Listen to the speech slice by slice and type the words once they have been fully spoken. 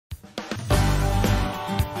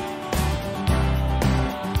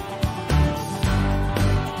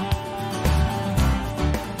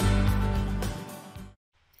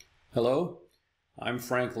Hello, I'm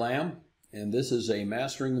Frank Lamb, and this is a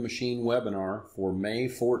Mastering the Machine webinar for May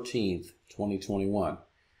 14th, 2021.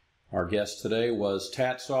 Our guest today was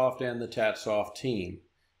Tatsoft and the Tatsoft team.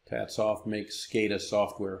 Tatsoft makes SCADA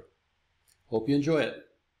software. Hope you enjoy it.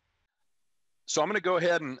 So I'm going to go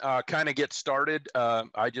ahead and kind of get started.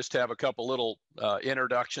 I just have a couple little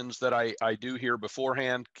introductions that I do here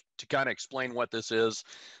beforehand to kind of explain what this is.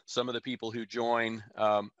 Some of the people who join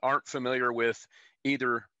aren't familiar with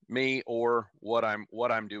either me or what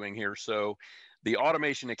I'm doing here. So the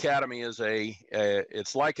Automation Academy is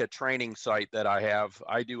it's like a training site that I have.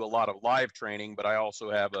 I do a lot of live training, but I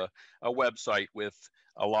also have a website with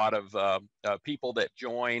a lot of people that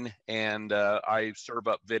join, and I serve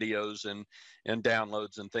up videos and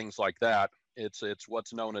downloads and things like that. It's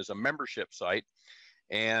what's known as a membership site.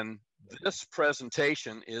 And this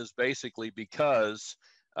presentation is basically because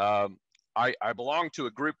I belong to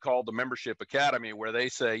a group called the Membership Academy, where they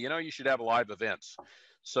say, you should have live events.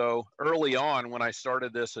 So early on, when I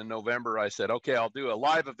started this in November, I said, okay, I'll do a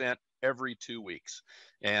live event every 2 weeks.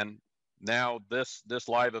 And now this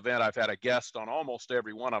live event, I've had a guest on almost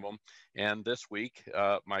every one of them. And this week,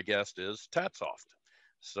 my guest is Tatsoft.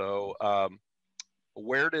 So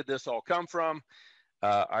where did this all come from?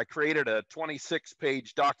 I created a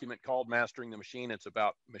 26-page document called Mastering the Machine. It's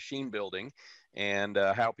about machine building and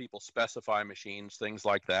how people specify machines, things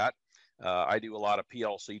like that. I do a lot of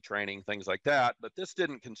PLC training, things like that, but this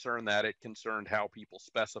didn't concern that. It concerned how people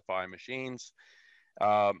specify machines,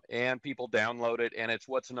 and people download it, and it's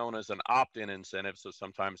what's known as an opt-in incentive. So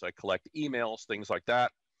sometimes I collect emails, things like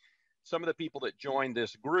that. Some of the people that joined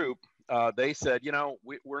this group, they said,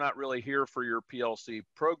 we're not really here for your PLC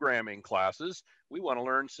programming classes. We want to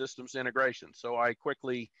learn systems integration. So I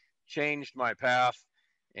quickly changed my path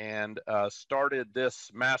and started this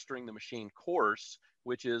Mastering the Machine course,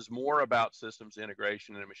 which is more about systems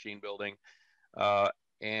integration and machine building.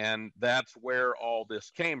 And that's where all this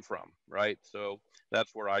came from, right? So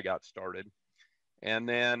that's where I got started. And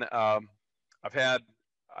then I've had,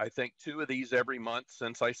 I think, 2 of these every month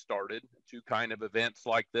since I started, 2 kind of events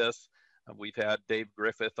like this. We've had Dave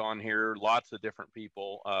Griffith on here, lots of different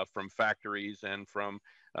people from factories and from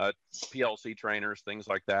PLC trainers, things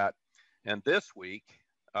like that. And this week,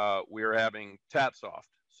 we're having Tatsoft.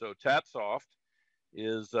 So Tatsoft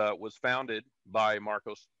was founded by Marc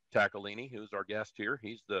Taccolini, who's our guest here.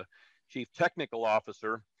 He's the Chief Technical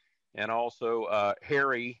Officer, and also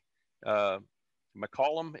Harry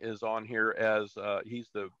McCollum is on here as he's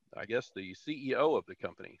the CEO of the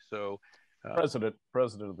company. So president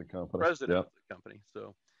of the company. President of the company.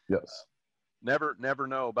 So yes. Never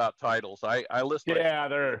know about titles. I list mix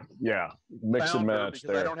and match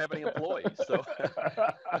because I don't have any employees. So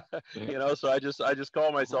so I just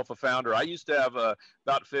call myself a founder. I used to have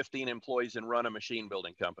about 15 employees and run a machine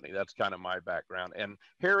building company. That's kind of my background. And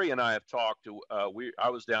Harry and I have talked to I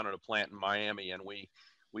was down at a plant in Miami, and we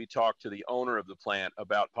talked to the owner of the plant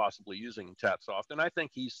about possibly using Tatsoft, and I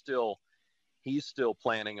think he's still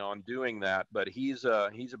planning on doing that, but he's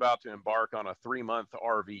about to embark on a 3-month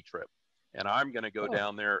RV trip. And I'm going to go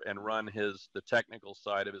down there and run the technical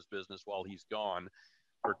side of his business while he's gone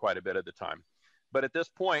for quite a bit of the time. But at this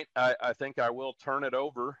point, I think I will turn it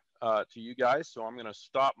over to you guys. So I'm going to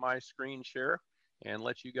stop my screen share and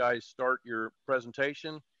let you guys start your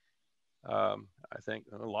presentation. I think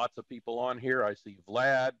lots of people on here. I see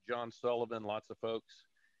Vlad, John Sullivan, lots of folks.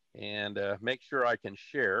 And make sure I can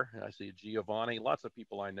share. I see Giovanni, lots of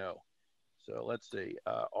people I know. So let's see,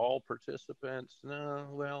 all participants. No,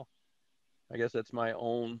 well, I guess that's my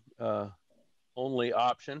own only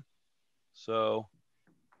option. So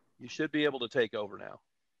you should be able to take over now.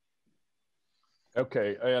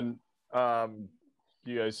 Okay, and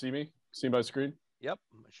do you guys see me? See my screen? Yep,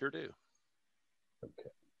 I sure do. Okay.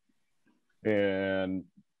 And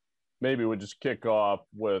maybe we'll just kick off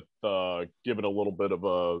with giving a little bit of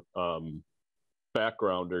a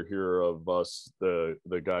backgrounder here of us, the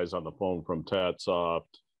guys on the phone from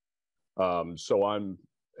Tatsoft. So I'm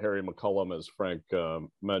Harry McCollum, as Frank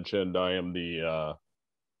mentioned. I am the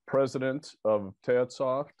president of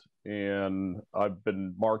Tatsoft, and I've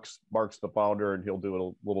been Marc's the founder, and he'll do a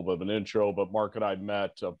little bit of an intro. But Marc and I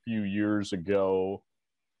met a few years ago,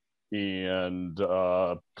 and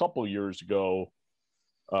a couple years ago,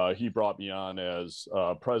 he brought me on as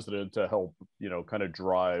president to help, kind of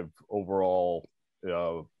drive overall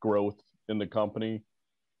growth in the company.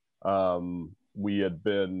 We had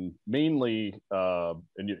been mainly,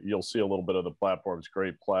 and you'll see a little bit of the platform's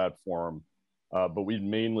great platform, but we'd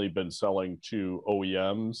mainly been selling to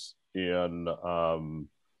OEMs, and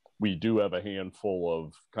we do have a handful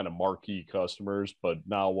of kind of marquee customers, but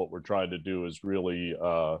now what we're trying to do is really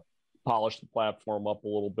polish the platform up a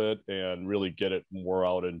little bit and really get it more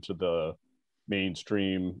out into the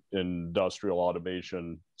mainstream industrial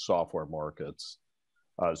automation software markets.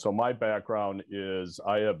 So my background is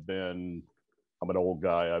I'm an old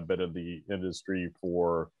guy. I've been in the industry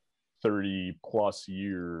for 30 plus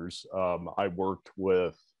years. I worked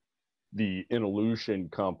with the Involution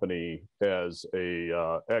company as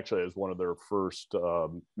actually as one of their first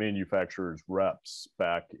manufacturers reps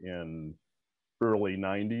back in early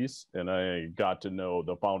 90s. And I got to know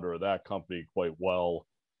the founder of that company quite well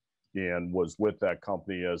and was with that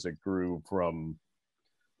company as it grew from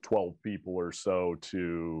 12 people or so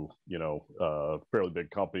to, a fairly big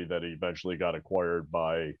company that eventually got acquired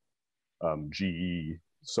by GE.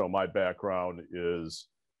 So my background is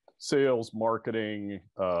sales, marketing,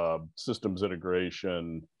 systems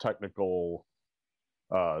integration, technical,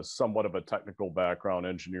 somewhat of a technical background,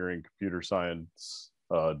 engineering, computer science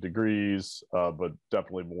degrees, but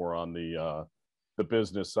definitely more on the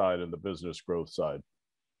business side and the business growth side.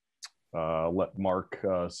 Let Marc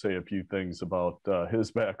say a few things about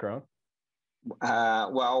his background.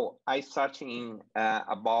 Well, I started in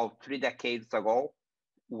about 3 decades ago,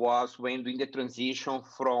 was when doing the transition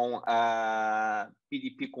from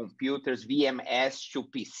PDP computers, VMS to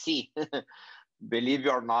PC. Believe it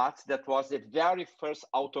or not, that was the very first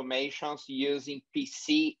automations using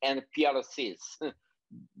PC and PLCs.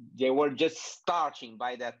 They were just starting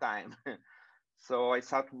by that time. So I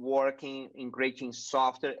started working in creating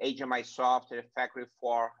software, HMI software, factory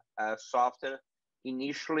floor software,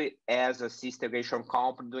 initially as a system integration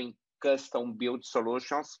company doing custom built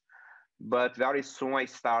solutions. But very soon I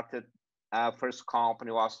started, first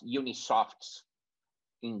company was Unisoft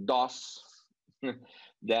in DOS.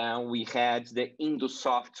 Then we had the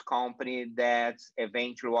Indosoft company that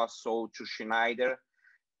eventually was sold to Schneider.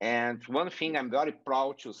 And one thing I'm very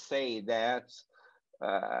proud to say that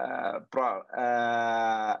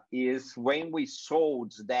is when we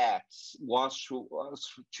sold that was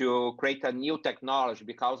to create a new technology,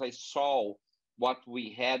 because I saw what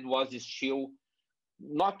we had was still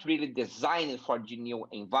not really designed for the new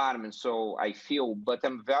environment, so I feel, but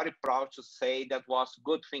I'm very proud to say that was a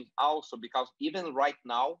good thing also, because even right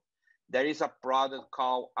now, there is a product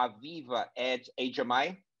called Aviva Edge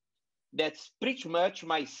HMI. That's pretty much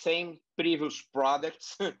my same previous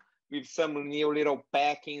products with some new little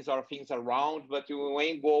packings or things around, but when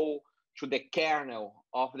you go to the kernel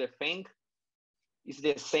of the thing, it's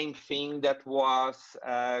the same thing that was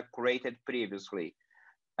created previously.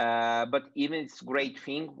 But even it's great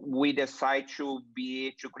thing, we decide to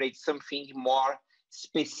create something more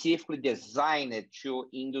specifically designed to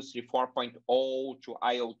Industry 4.0, to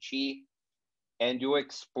IoT, and you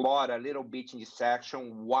explore a little bit in this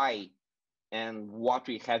section why and what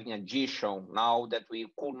we have in addition now that we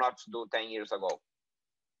could not do 10 years ago.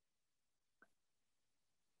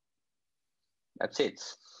 That's it.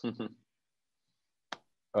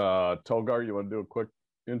 Tolgar, you want to do a quick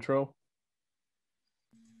intro?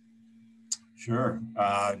 Sure.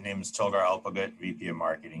 Name is Tolgar Alpagut, VP of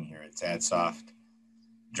Marketing here at Tatsoft.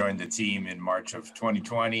 Joined the team in March of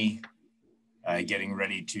 2020, getting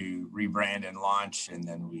ready to rebrand and launch, and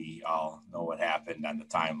then we all know what happened on the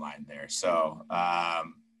timeline there. So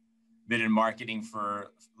been in marketing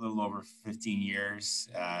for a little over 15 years,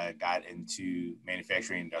 got into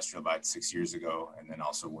manufacturing industrial about 6 years ago, and then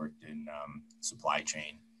also worked in supply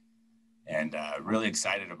chain. And really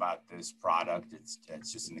excited about this product. It's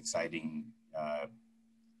just an exciting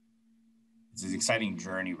it's an exciting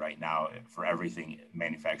journey right now for everything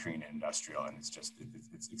manufacturing and industrial, and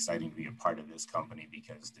it's exciting to be a part of this company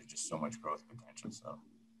because there's just so much growth potential. So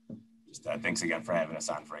just thanks again for having us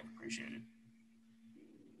on, Frank. Appreciate it.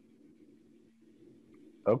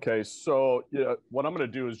 Okay, so what I'm going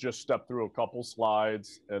to do is just step through a couple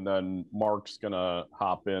slides, and then Marc's going to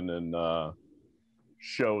hop in and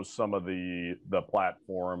show some of the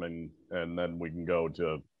platform, and then we can go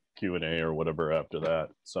to Q&A or whatever after that.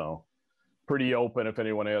 So pretty open. If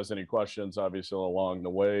anyone has any questions, obviously along the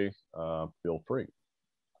way, feel free.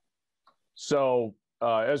 So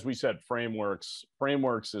as we said, Frameworks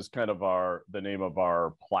is kind of the name of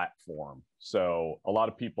our platform. So a lot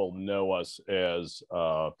of people know us as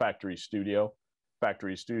Factory Studio.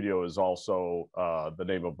 Factory Studio is also the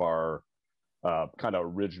name of our kind of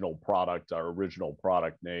original product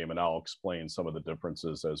name, and I'll explain some of the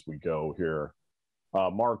differences as we go here.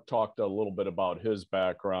 Marc talked a little bit about his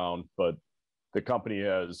background, but the company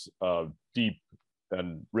has a deep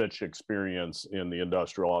and rich experience in the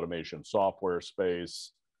industrial automation software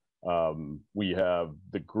space. We have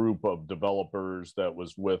the group of developers that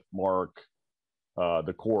was with Marc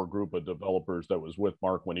the core group of developers that was with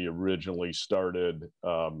Marc when he originally started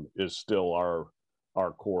is still our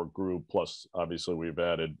core group. Plus, obviously, we've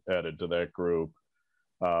added to that group.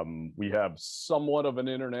 We have somewhat of an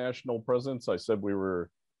international presence. I said we were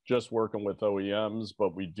just working with OEMs,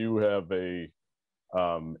 but we do have a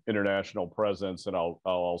international presence, and I'll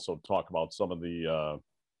also talk about some of the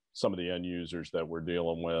end users that we're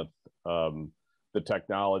dealing with. The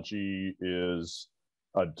technology is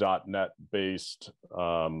a .NET based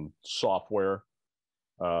software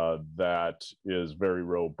that is very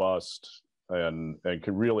robust and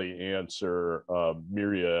can really answer a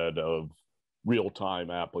myriad of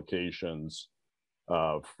real-time applications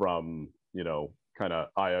from, kind of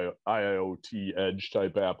IoT edge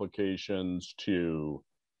type applications to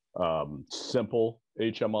simple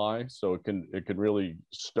HMI. So it can really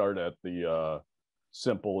start at the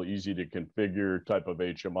simple, easy to configure type of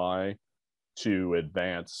HMI to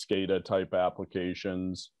advanced SCADA type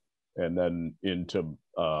applications, and then into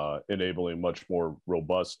enabling much more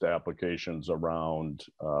robust applications around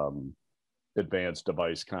advanced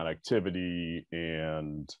device connectivity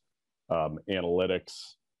and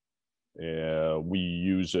analytics. We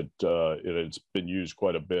use it, it's been used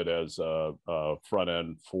quite a bit as a front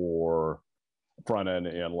end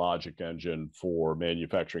and logic engine for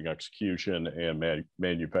manufacturing execution and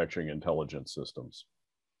manufacturing intelligence systems.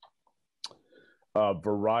 A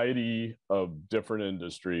variety of different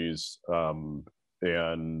industries,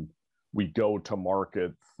 and we go to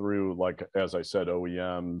market through, like, as I said,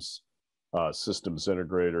 OEMs, systems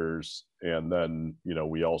integrators, and then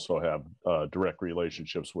we also have direct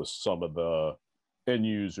relationships with some of the end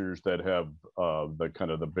users that have the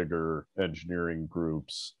kind of the bigger engineering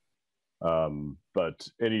groups. But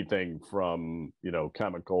anything from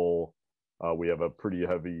chemical, we have a pretty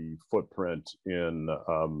heavy footprint in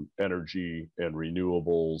energy and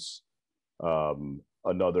renewables.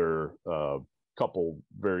 Another couple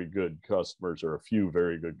very good customers, or a few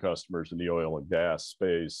very good customers in the oil and gas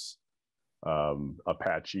space.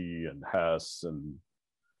 Apache and Hess, and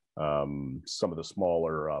some of the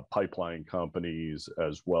smaller pipeline companies,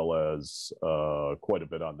 as well as quite a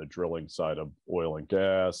bit on the drilling side of oil and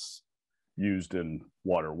gas, used in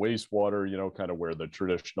water, wastewater, kind of where the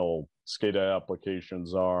traditional SCADA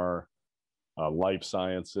applications are. Life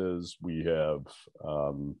sciences, we have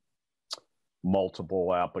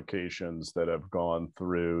multiple applications that have gone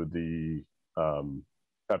through the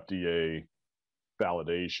FDA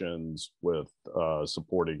validations with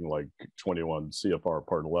supporting like 21 CFR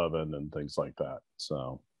Part 11 and things like that.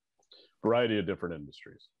 So variety of different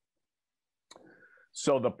industries.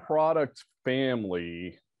 So the product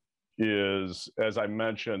family is, as I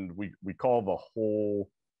mentioned, we call the whole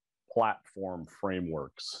platform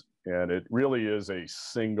frameworks, and it really is a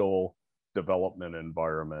single development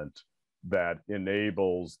environment that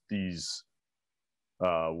enables these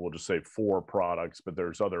we'll just say 4 products, but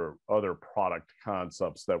there's other product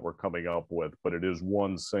concepts that we're coming up with, but it is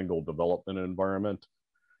one single development environment.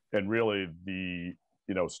 And really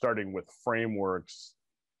starting with frameworks,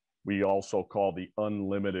 we also call the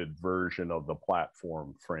unlimited version of the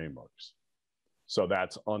platform frameworks. So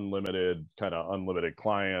that's unlimited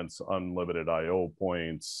clients, unlimited IO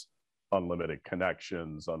points, unlimited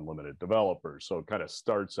connections, unlimited developers. So it kind of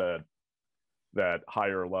starts at that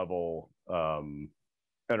higher level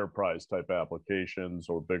enterprise type applications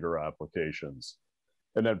or bigger applications.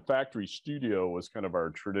 And then Factory Studio was kind of our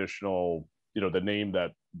traditional, the name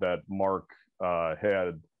that Marc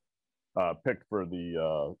had picked for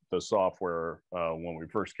the software when we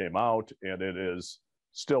first came out, and it is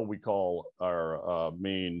still, we call our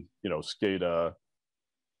main SCADA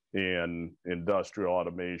and industrial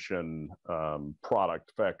automation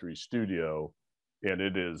product Factory Studio, and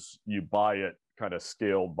it is, you buy it kind of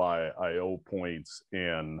scaled by IO points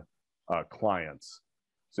and clients.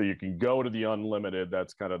 So you can go to the unlimited,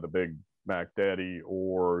 that's kind of the big Mac Daddy,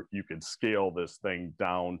 or you can scale this thing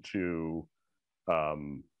down to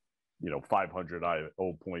 500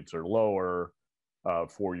 IO points or lower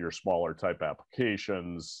for your smaller type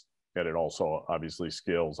applications. And it also obviously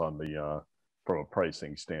scales on the from a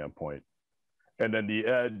pricing standpoint. And then the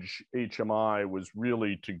Edge HMI was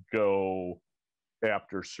really to go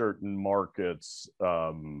after certain markets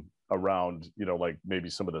around, like maybe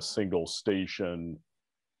some of the single station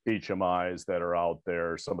HMIs that are out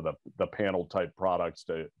there, some of the panel type products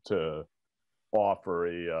to offer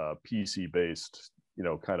a PC based,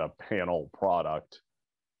 kind of panel product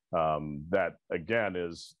that again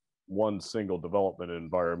is one single development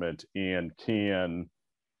environment and can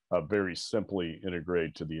very simply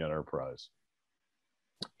integrate to the enterprise.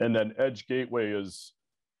 And then Edge Gateway is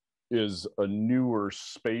is a newer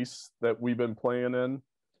space that we've been playing in,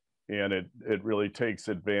 and it really takes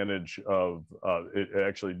advantage of it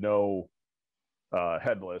actually no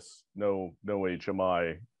headless, no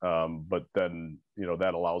HMI, but then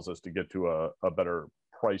that allows us to get to a better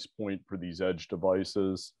price point for these edge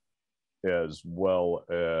devices, as well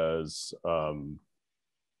as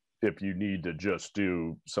if you need to just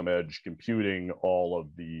do some edge computing, all of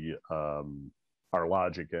the our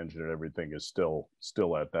logic engine and everything is still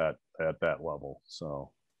at that level.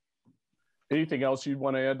 So, anything else you'd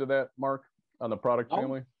want to add to that, Mark, on the product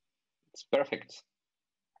family? It's perfect.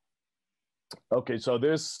 Okay, so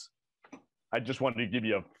this, I just wanted to give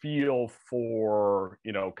you a feel for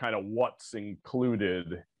kind of what's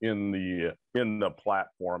included in the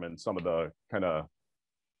platform and some of the kind of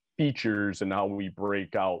features and how we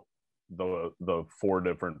break out the 4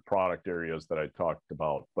 different product areas that I talked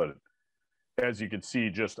about. But as you can see,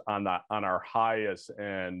 just on our highest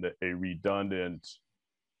end, a redundant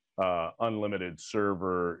unlimited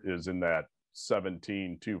server is in that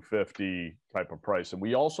 $17,250 type of price, and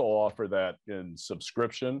we also offer that in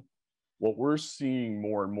subscription. What we're seeing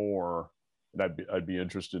more and more, and I'd be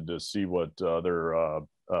interested to see what other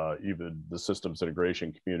even the systems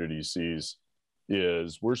integration community sees,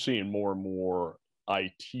 is we're seeing more and more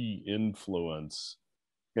IT influence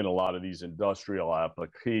in a lot of these industrial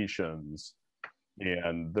applications,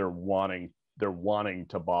 and they're wanting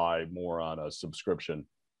to buy more on a subscription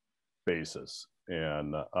basis.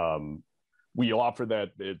 And we offer that.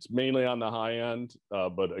 It's mainly on the high end,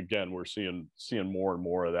 but again, we're seeing more and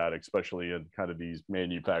more of that, especially in kind of these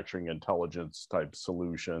manufacturing intelligence type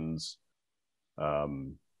solutions.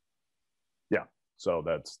 Yeah, so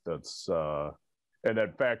that's and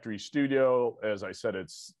then Factory Studio, as I said,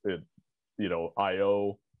 it's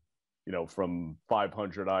IO, from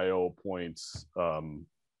 500 IO points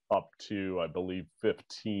up to, I believe,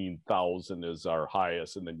 15,000 is our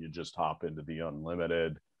highest, and then you just hop into the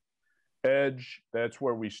unlimited. Edge, that's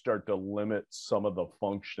where we start to limit some of the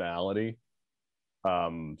functionality.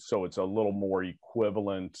 So it's a little more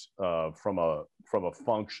equivalent from a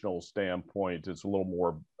functional standpoint. It's a little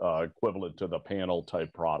more equivalent to the panel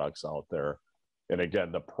type products out there. And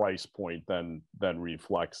again, the price point then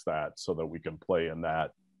reflects that, so that we can play in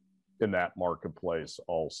that marketplace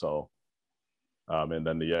also. And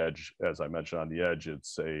then the Edge, as I mentioned, on the Edge,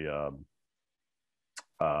 it's a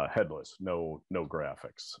headless, no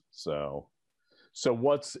graphics. So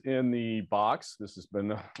what's in the box? This has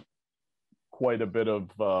been quite a bit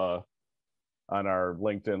of on our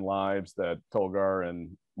LinkedIn lives that Tolgar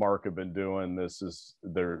and Marc have been doing. This is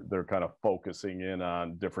they're kind of focusing in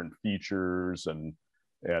on different features, and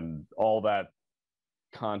all that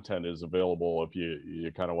content is available if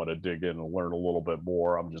you kind of want to dig in and learn a little bit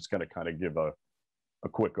more. I'm just going to kind of give a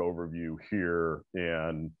quick overview here.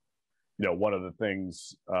 And one of the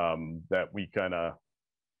things that we kind of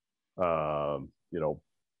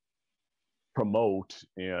promote,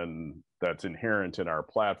 and that's inherent in our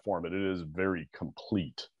platform, and it is very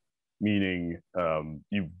complete, meaning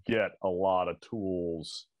you get a lot of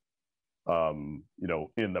tools in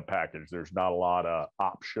the package. There's not a lot of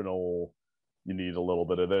optional, you need a little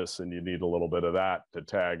bit of this and you need a little bit of that to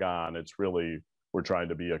tag on. It's really, we're trying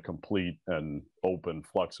to be a complete and open,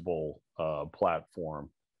 flexible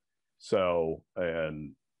platform. So,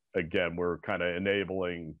 and again, we're kind of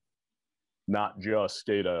enabling not just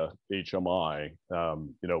SCADA HMI.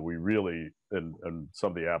 We really, and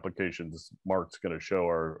some of the applications Mark's going to show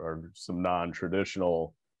are some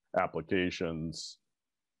non-traditional applications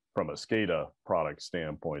from a SCADA product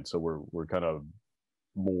standpoint. So we're kind of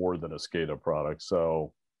more than a SCADA product.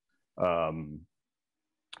 So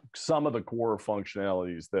some of the core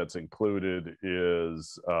functionalities that's included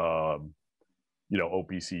is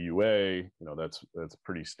OPC UA. That's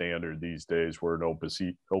pretty standard these days. We're an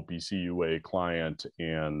OPC UA client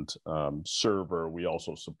and server. We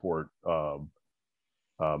also support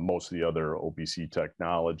most of the other OPC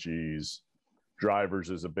technologies. Drivers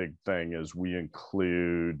is a big thing, as we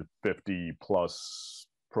include 50 plus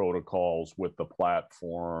protocols with the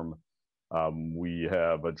platform. We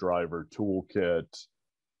have a driver toolkit.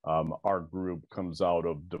 Our group comes out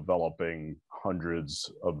of developing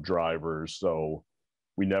hundreds of drivers, so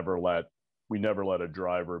we never let a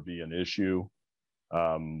driver be an issue.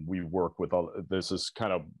 We work with this is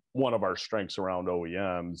kind of one of our strengths around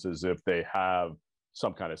OEMs, is if they have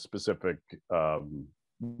some kind of specific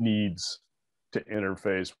needs to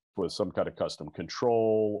interface with some kind of custom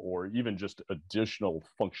control, or even just additional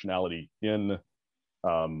functionality in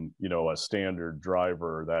a standard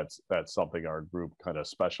driver, that's something our group kind of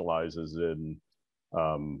specializes in,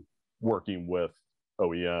 working with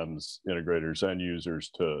OEMs, integrators, end users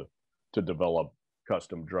to to develop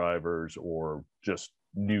custom drivers or just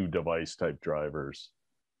new device type drivers.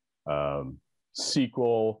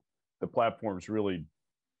 SQL, the platform's really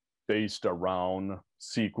based around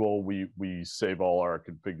SQL. We save all our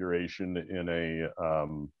configuration in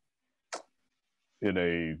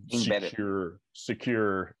a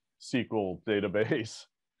secure SQL database,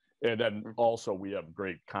 and then also we have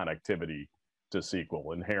great connectivity to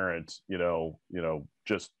SQL, inherent,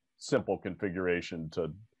 just simple configuration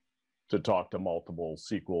to talk to multiple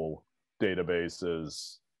SQL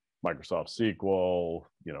databases, Microsoft SQL,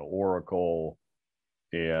 Oracle,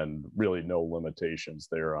 and really no limitations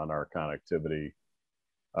there on our connectivity.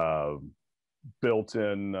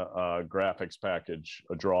 Built-in graphics package,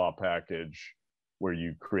 a draw package where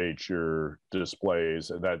you create your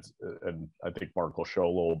displays, and I think Marc will show a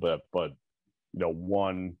little bit, but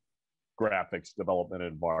one graphics development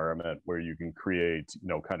environment where you can create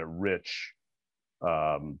kind of rich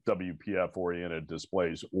WPF oriented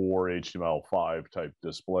displays or HTML5 type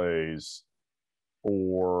displays,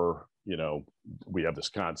 or we have this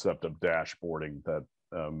concept of dashboarding that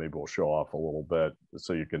maybe we'll show off a little bit,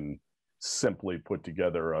 so you can simply put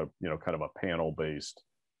together a kind of a panel based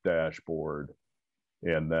dashboard.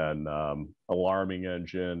 And then alarming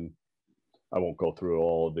engine, I won't go through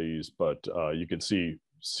all of these, but you can see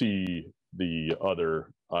the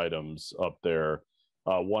other items up there.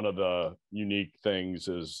 One of the unique things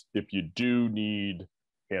is if you do need,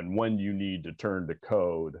 and when you need to turn to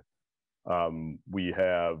code, we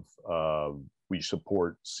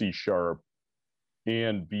support C#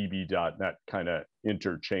 and VB.NET kind of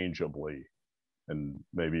interchangeably. And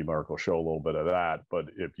maybe Marc will show a little bit of that. But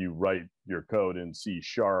if you write your code in C#,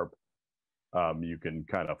 you can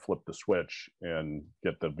kind of flip the switch and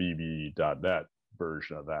get the VB.NET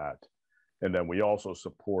version of that. And then we also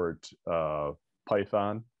support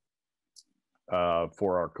Python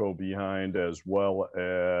for our code behind, as well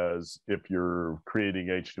as if you're creating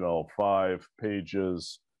HTML5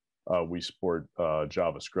 pages, we support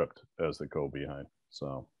JavaScript as the code behind.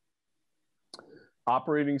 So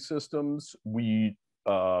operating systems,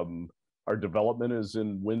 our development is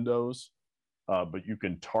in Windows, but you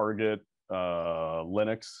can target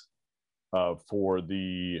Linux for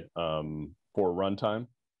runtime,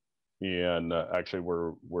 and actually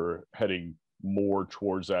we're heading more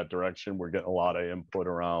towards that direction. We're getting a lot of input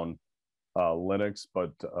around Linux,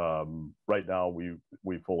 but right now we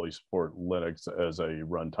fully support Linux as a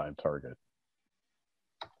runtime target.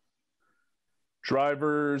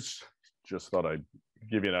 Drivers, just thought I'd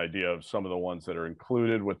give you an idea of some of the ones that are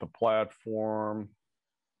included with the platform.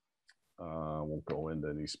 Won't go into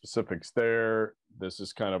any specifics there. This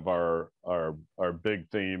is kind of our big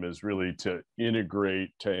theme, is really to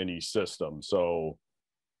integrate to any system. So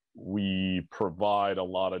we provide a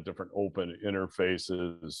lot of different open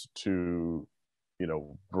interfaces to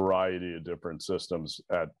variety of different systems.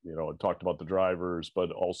 I talked about the drivers,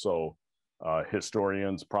 but also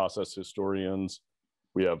historians, process historians.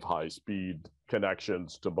 We have high-speed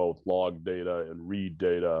connections to both log data and read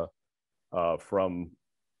data from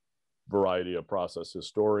variety of process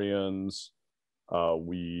historians.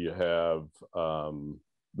 We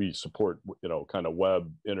support kind of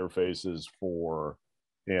web interfaces for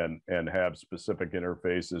and have specific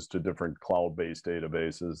interfaces to different cloud-based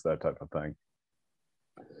databases, that type of thing.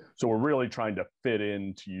 So we're really trying to fit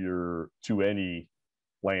into any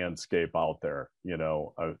landscape out there.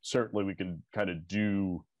 Certainly we can kind of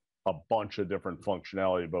do a bunch of different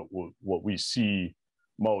functionality, but what we see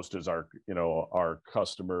most is our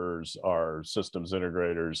customers, our systems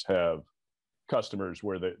integrators have customers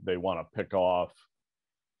where they want to pick off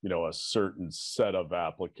a certain set of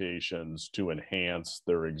applications to enhance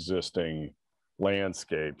their existing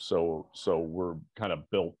landscape. So we're kind of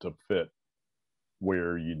built to fit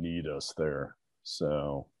where you need us there.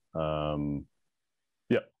 So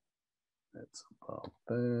yeah, that's about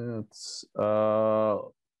that.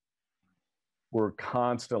 We're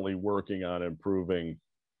constantly working on improving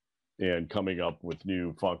and coming up with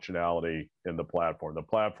new functionality in the platform. The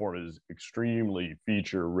platform is extremely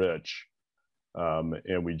feature rich.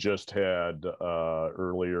 And we just had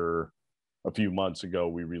earlier, a few months ago,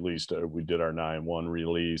 we did our 9.1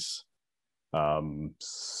 release. I'll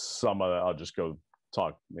just go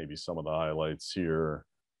talk maybe some of the highlights here.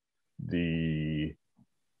 The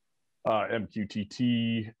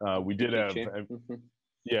MQTT, we did have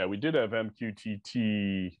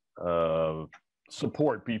MQTT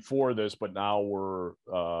support before this, but now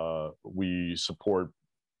we support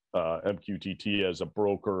MQTT as a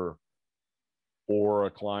broker or a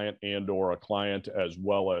client, as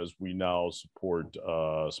well as we now support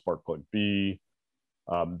SparkPlug B.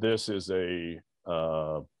 This is a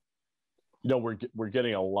we're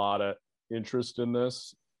getting a lot of interest in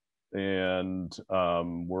this, and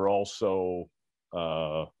we're also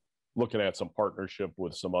looking at some partnership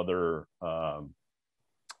with some other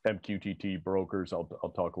MQTT brokers.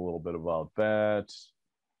 I'll talk a little bit about that.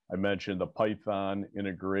 I mentioned the Python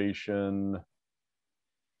integration.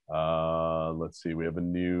 Let's see, we have a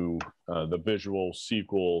new, the Visual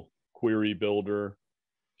SQL Query Builder.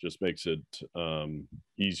 Just makes it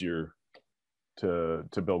easier to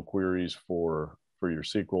build queries for your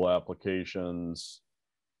SQL applications.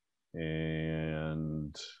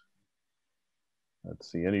 And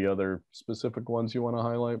let's see, any other specific ones you want to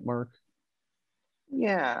highlight, Mark?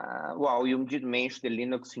 Yeah, well, you did mention the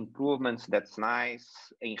Linux improvements. That's nice.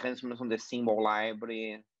 Enhancements on the symbol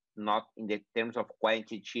library, not in the terms of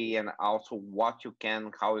quantity, and also how you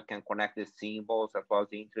can connect the symbols. That was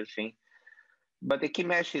interesting. But the key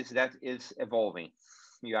message is that it's evolving.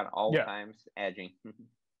 You are all times adding.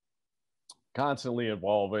 Constantly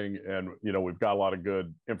evolving, and we've got a lot of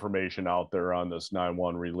good information out there on this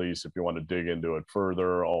 9.1 release if you want to dig into it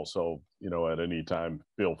further. Also, at any time,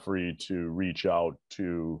 feel free to reach out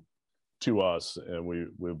to us, and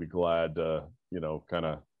we'll be glad to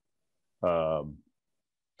kind of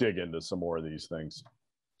dig into some more of these things.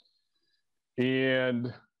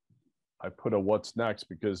 And I put a what's next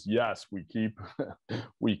because yes, we keep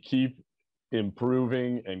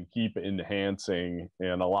improving and keep enhancing,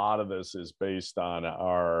 and a lot of this is based on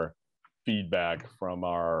our feedback from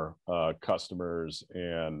our customers,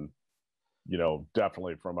 and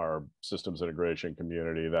definitely from our systems integration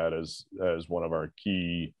community. That is one of our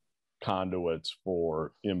key conduits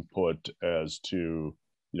for input as to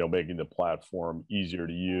making the platform easier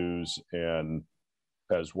to use, and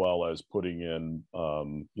as well as putting in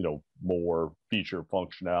more feature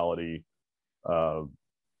functionality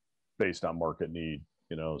based on market need.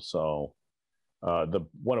 So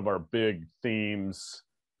one of our big themes,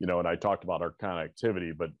 and I talked about our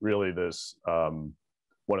connectivity, but really this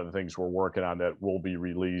one of the things we're working on that will be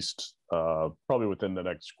released probably within the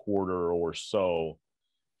next quarter or so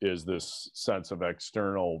is this sense of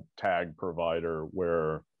external tag provider,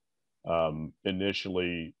 where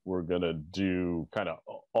initially we're going to do kind of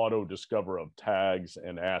auto discover of tags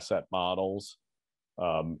and asset models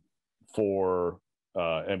for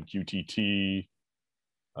MQTT,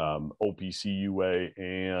 OPC UA,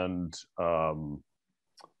 and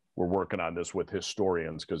we're working on this with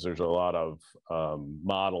historians because there's a lot of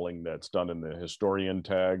modeling that's done in the historian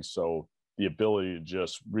tags. So the ability to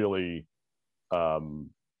just really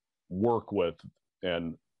work with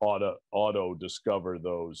and auto discover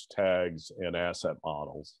those tags and asset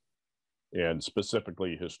models. And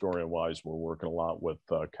specifically historian wise, we're working a lot with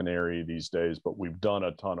Canary these days, but we've done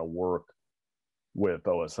a ton of work with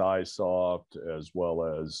Tatsoft as well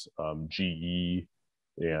as GE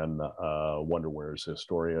and Wonderware's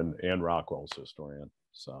historian and Rockwell's historian,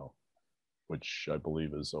 so which I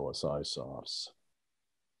believe is Tatsoft's.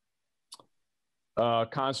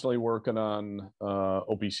 Constantly working on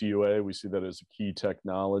OPC UA. We see that as a key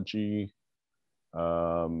technology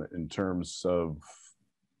in terms of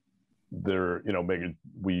their,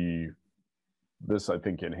 this, I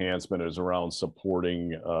think, enhancement is around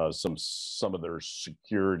supporting some of their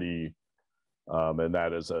security, and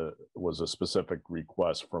that was a specific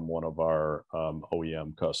request from one of our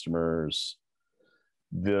OEM customers.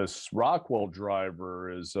 This Rockwell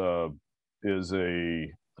driver is a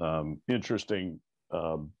interesting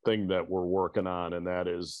thing that we're working on, and that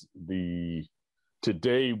is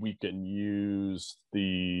today we can use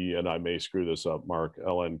and I may screw this up, Mark,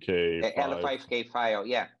 LNK. L5K file,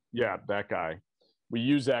 yeah. Yeah, that guy. We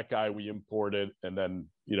use that guy, we import it, and then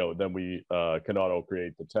we can auto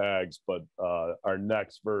create the tags. But our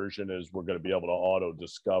next version is we're going to be able to auto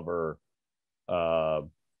discover the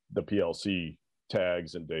PLC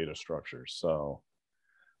tags and data structures. So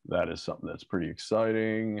that is something that's pretty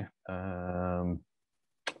exciting.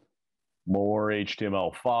 More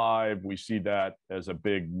HTML5. We see that as a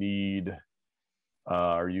big need.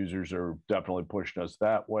 Our users are definitely pushing us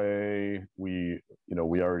that way. We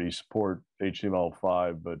already support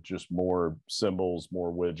HTML5, but just more symbols,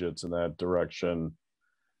 more widgets in that direction.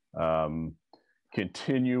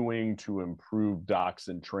 Continuing to improve docs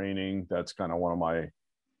and training. That's kind of one of my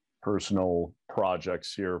personal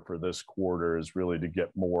projects here for this quarter, is really to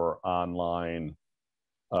get more online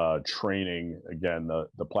training. Again,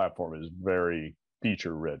 the platform is very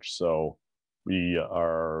feature rich, so we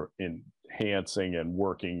are enhancing and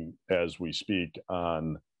working as we speak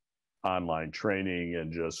on online training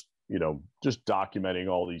and just documenting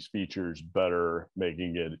all these features better,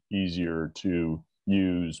 making it easier to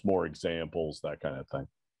use, more examples, that kind of thing.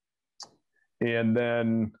 And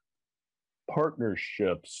then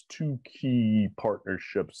partnerships, two key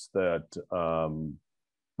partnerships that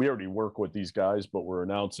we already work with these guys, but we're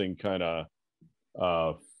announcing kind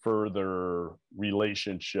of further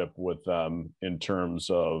relationship with them in terms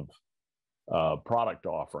of product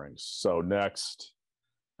offerings. So next,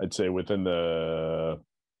 I'd say within the,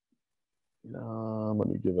 let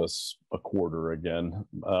me give us a quarter again.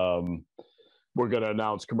 We're going to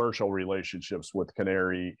announce commercial relationships with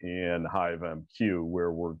Canary and HiveMQ,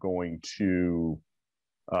 where we're going to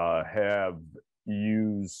have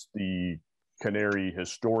used the Canary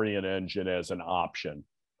Historian engine as an option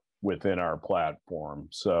within our platform.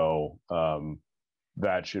 So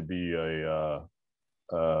that should be a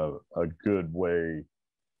good way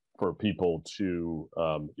for people to,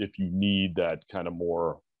 if you need that kind of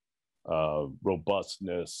more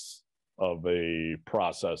robustness of a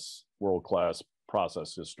process, world-class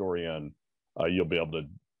process historian, you'll be able to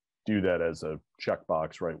do that as a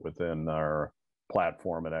checkbox right within our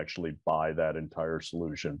platform and actually buy that entire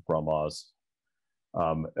solution from us.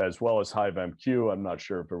 As well as HiveMQ, I'm not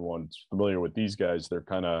sure if everyone's familiar with these guys. They're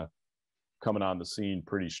kind of coming on the scene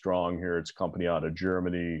pretty strong here. It's a company out of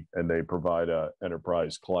Germany, and they provide a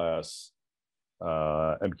enterprise class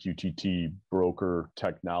MQTT broker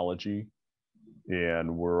technology.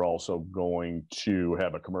 And we're also going to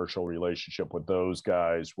have a commercial relationship with those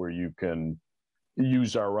guys where you can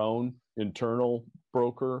use our own internal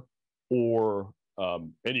broker or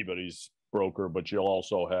anybody's broker, but you'll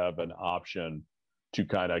also have an option to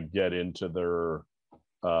kind of get into their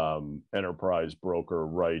enterprise broker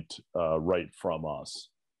right from us.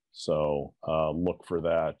 So look for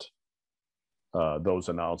that, those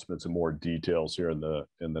announcements and more details here in the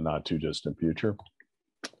not too distant future.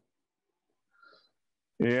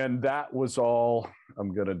 And that was all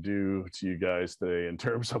I'm going to do to you guys today in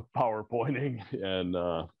terms of PowerPointing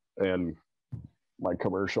and my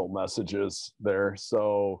commercial messages there.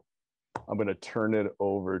 So I'm going to turn it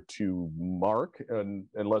over to Mark. And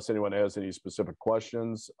unless anyone has any specific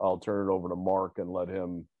questions, I'll turn it over to Mark and let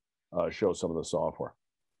him show some of the software.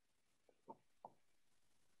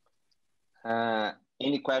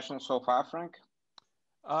 Any questions so far, Frank?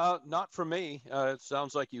 Not for me. It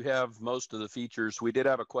sounds like you have most of the features. We did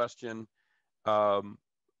have a question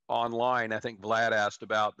online. I think Vlad asked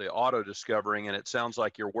about the auto discovering, and it sounds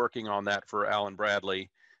like you're working on that for Alan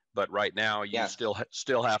Bradley, but right now you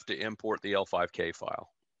still have to import the L5K file.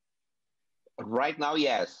 Right now,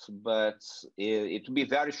 yes, but it will be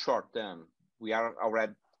very short term. We are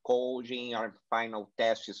already coding our final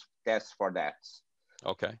tests for that.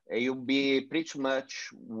 Okay. It will be pretty much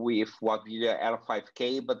with what we do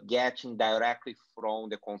L5K, but getting directly from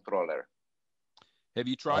the controller. Have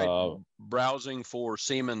you tried browsing for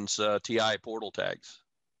Siemens TI portal tags?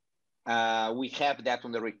 We have that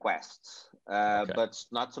on the requests, Okay. but it's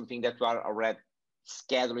not something that we are already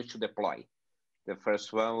scheduled to deploy. The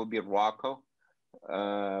first one will be Rocco,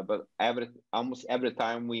 but almost every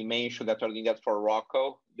time we mention that we're doing that for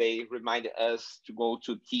Rocco, they remind us to go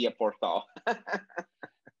to TIA portal.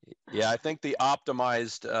 Yeah, I think the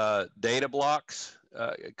optimized data blocks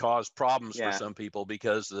cause problems for some people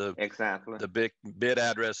because the bit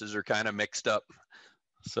addresses are kind of mixed up.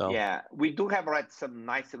 So yeah, we do have some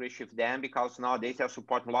nice relationship with them because nowadays they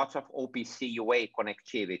support lots of OPC UA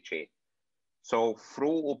connectivity. So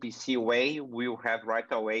through OPC UA, we'll have right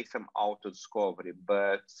away some auto discovery,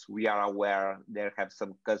 but we are aware they have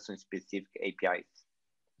some custom specific APIs.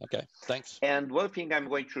 Okay, thanks. And one thing I'm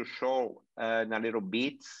going to show in a little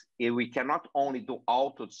bit is we can not only do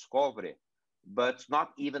auto discovery, but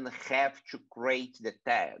not even have to create the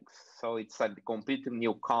tags. So it's a completely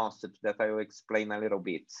new concept that I will explain a little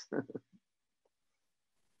bit.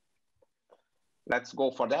 Let's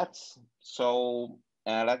go for that. So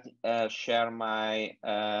let's share my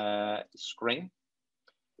screen.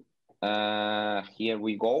 Here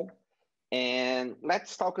we go. And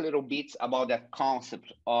let's talk a little bit about that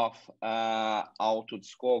concept of auto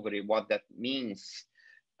discovery, what that means.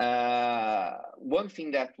 One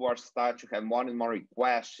thing that we're starting to have more and more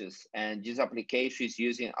requests, and this application is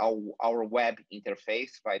using our web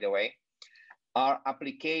interface, by the way, are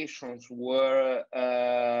applications where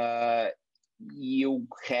you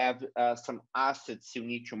have some assets you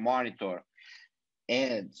need to monitor,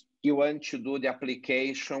 and you want to do the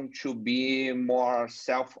application to be more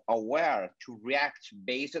self-aware, to react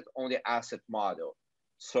based on the asset model.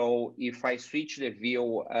 So if I switch the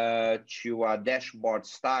view to a dashboard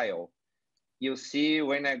style, you see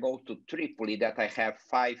when I go to Tripoli that I have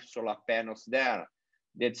 5 solar panels there,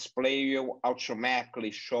 the display will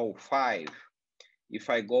automatically show 5. If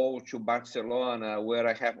I go to Barcelona where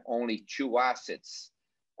I have only 2 assets,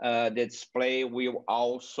 the display will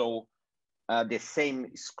also the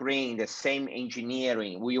same screen, the same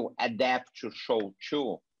engineering will adapt to show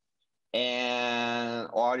 2. And,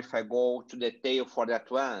 or if I go to the tail for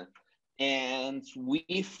that one, and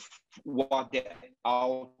with what the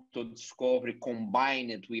auto discovery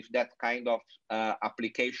combined with that kind of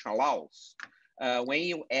application allows, when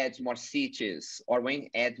you add more cities or when you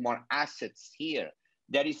add more assets here,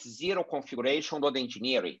 there is zero configuration of the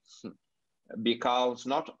engineering. Because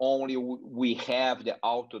not only we have the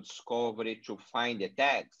auto discovery to find the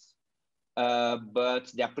tags,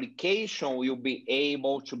 but the application will be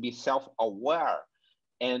able to be self-aware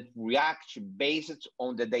and react based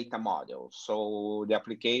on the data model. So the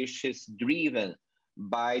application is driven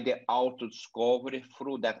by the auto discovery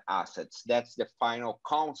through that assets. That's the final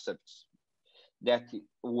concept, that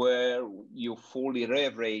where you fully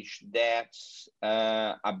leverage that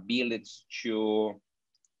ability to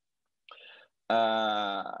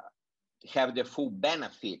have the full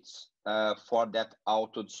benefits for that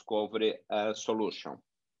auto discovery solution.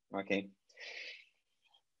 Okay.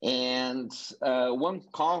 And one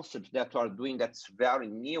concept that we're doing that's very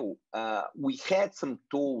new, we had some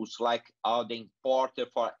tools like the importer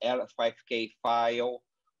for L5K file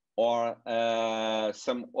or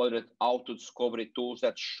some other auto discovery tools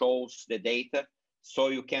that shows the data. So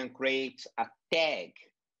you can create a tag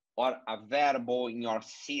or a variable in your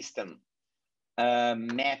system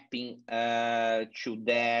mapping to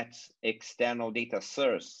that external data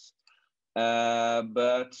source.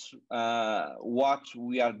 But what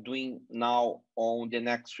we are doing now on the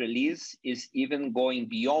next release is even going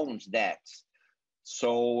beyond that.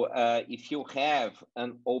 So if you have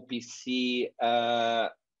an OPC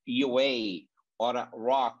UA or a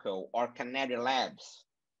Rockwell or Canary Labs,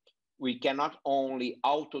 we can not only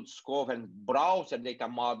auto-discover and browse the data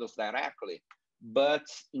models directly, but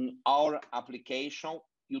in our application,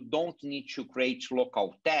 you don't need to create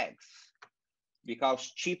local tags,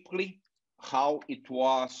 because typically how it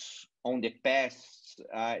was on the past,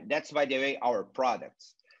 that's by the way, our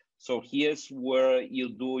products. So here's where you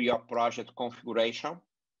do your project configuration.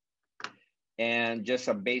 And just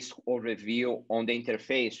a basic overview on the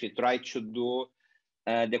interface, we try to do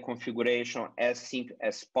the configuration as simple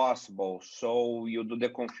as possible. So you do the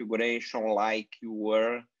configuration like you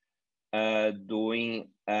were doing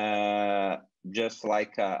just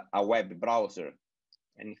like a web browser.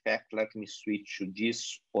 And in fact, let me switch to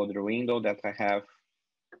this other window that I have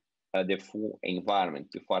the full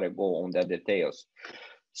environment before I go on the details.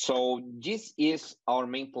 So this is our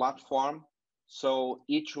main platform. So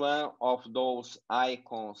each one of those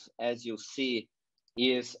icons, as you see,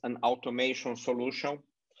 is an automation solution.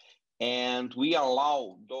 And we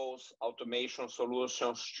allow those automation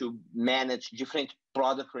solutions to manage different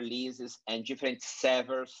product releases and different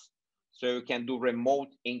servers. So you can do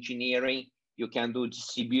remote engineering, you can do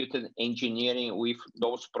distributed engineering with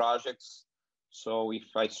those projects. So if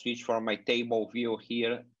I switch from my table view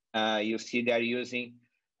here, you see they're using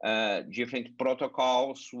different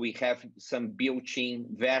protocols. We have some built-in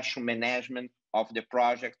version management of the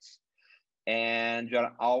projects. And we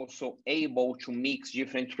are also able to mix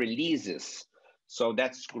different releases. So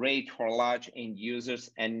that's great for large end users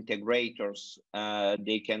and integrators.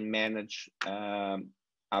 They can manage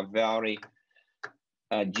a very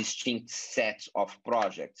distinct set of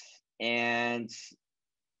projects. And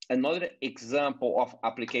another example of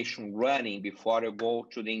application running before you go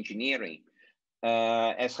to the engineering,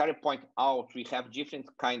 as Harry pointed out, we have different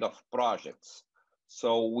kind of projects.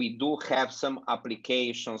 So we do have some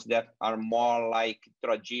applications that are more like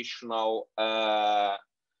traditional SCADA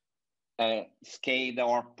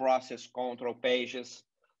or process control pages.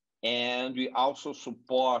 And we also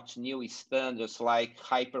support new standards like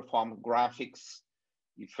high-performance graphics.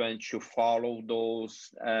 If you want to follow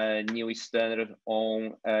those new standards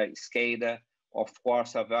on SCADA, of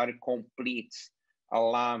course, a very complete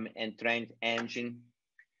alarm and trend engine.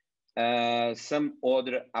 Some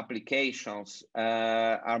other applications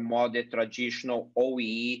are more the traditional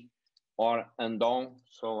OEE or unknown.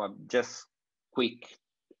 So just quick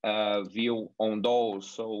view on those.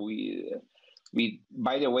 So we,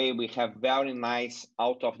 by the way, we have very nice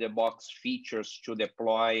out-of-the-box features to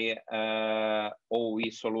deploy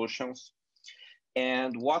OEE solutions.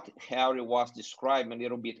 And what Harry was describing a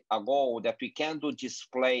little bit ago, that we can do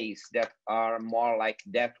displays that are more like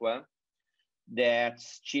that one.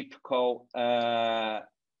 That's typical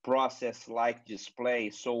process like display.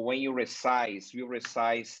 So when you resize, you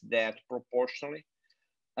resize that proportionally.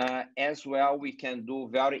 As well, we can do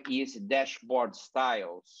very easy dashboard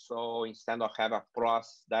styles. So instead of have a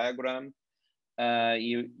process diagram,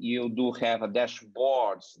 you do have a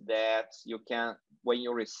dashboard that you can, when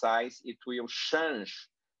you resize, it will change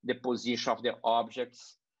the position of the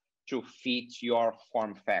objects to fit your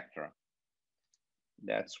form factor.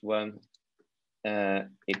 That's one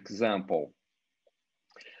example.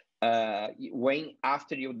 When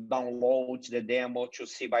after you download the demo to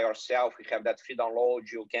see by yourself, you have that free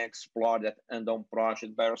download, you can explore that unknown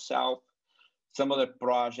project by yourself. Some other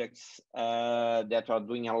projects that are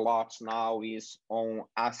doing a lot now is on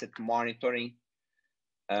asset monitoring.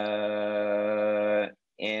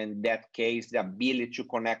 In that case, the ability to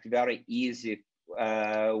connect very easy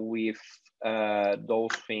with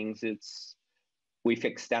those things, it's with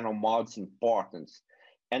external mods important.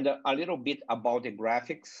 And a little bit about the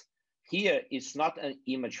graphics. Here, it's not an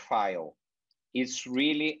image file. It's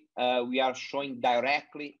really, we are showing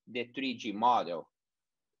directly the 3D model.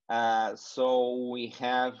 So we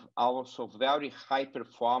have also very high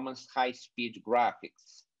performance, high speed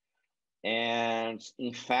graphics. And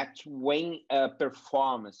in fact, when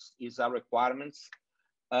performance is a requirement,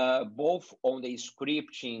 both on the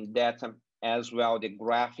scripting data as well the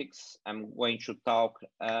graphics, I'm going to talk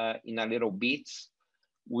in a little bit,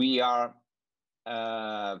 we are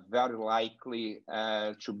very likely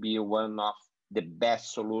to be one of the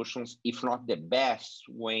best solutions, if not the best,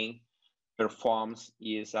 when performance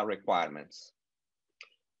is a requirement.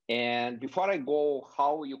 And before I go,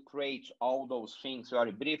 how you create all those things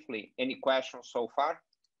very briefly, any questions so far?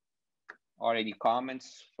 Or any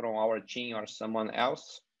comments from our team or someone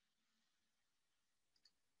else?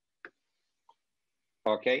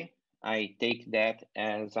 Okay, I take that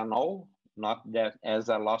as a no, not that as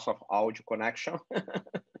a loss of audio connection.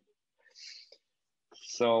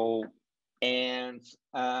 So, and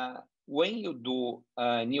when you do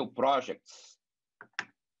new projects,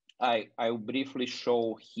 I will briefly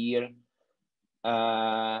show here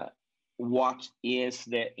what is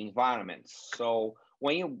the environment. So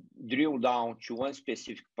when you drill down to one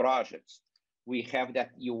specific project, we have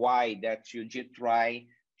that UI that you did try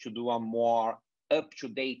to do a more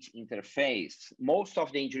up-to-date interface. Most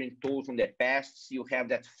of the engineering tools in the past, you have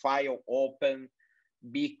that file open,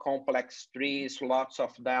 big complex trees, lots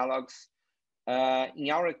of dialogues.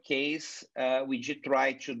 In our case, we did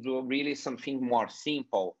try to do really something more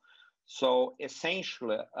simple. So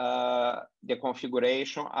essentially, the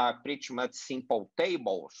configuration are pretty much simple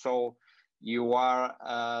tables. So you are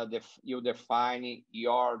you define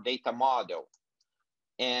your data model,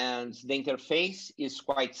 and the interface is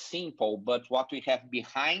quite simple. But what we have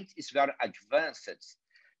behind is very advanced,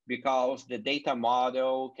 because the data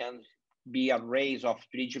model can be arrays of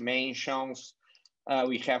 3 dimensions.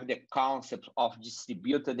 We have the concept of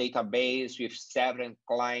distributed database with several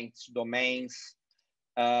client domains.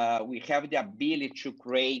 We have the ability to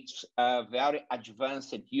create very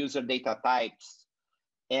advanced user data types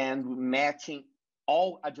and matching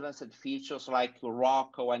all advanced features like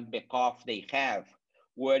Rockwell and Beckhoff they have,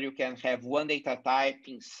 where you can have one data type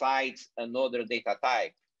inside another data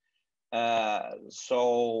type.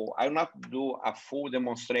 So I will not do a full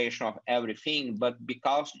demonstration of everything, but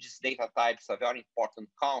because these data types are very important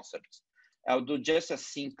concepts, I'll do just a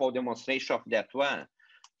simple demonstration of that one.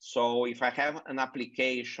 So if I have an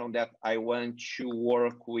application that I want to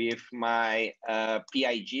work with my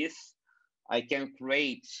PIGs, I can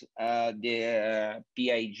create the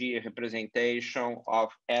PIG representation of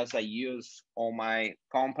as I use on my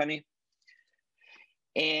company.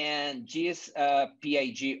 And these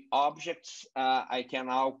PIG objects, I can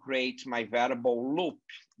now create my variable loop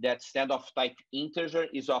that instead of type integer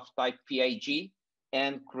is of type PIG,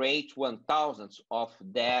 and create 1,000 of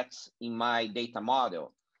that in my data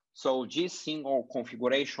model. So this single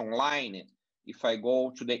configuration line, if I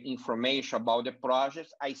go to the information about the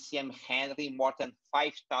project, I see I'm handling more than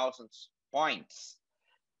 5,000 points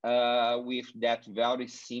with that very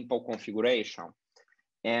simple configuration.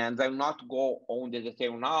 And I'll not go on the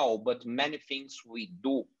detail now, but many things we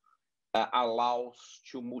do allows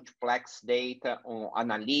to multiplex data on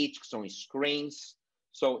analytics, on screens.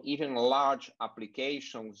 So even large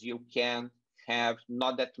applications, you can have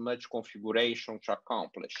not that much configuration to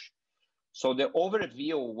accomplish. So the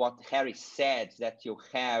overview, what Harry said that you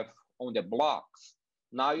have on the blocks,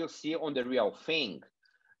 now you see on the real thing.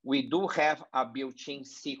 We do have a built-in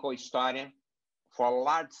SQL historian. For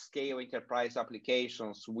large-scale enterprise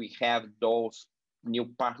applications, we have those new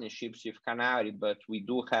partnerships with Canary, but we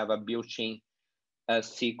do have a built-in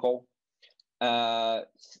SQL.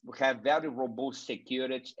 We have very robust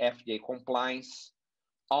security, FDA compliance.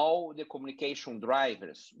 All the communication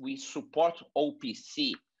drivers, we support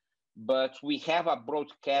OPC, but we have a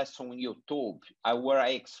broadcast on YouTube where I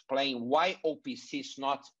explain why OPC is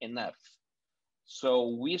not enough. So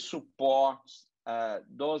we support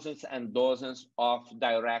dozens and dozens of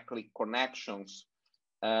directly connections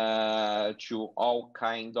to all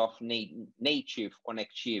kind of native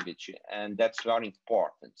connectivity, and that's very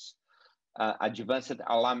important. Advanced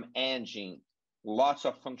alarm engine, lots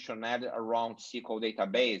of functionality around SQL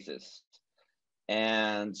databases,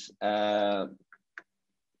 and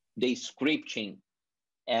the scripting.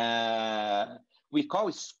 We call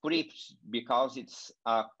it scripts because it's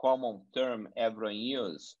a common term everyone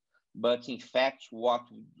uses, but in fact, what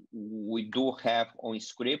we do have on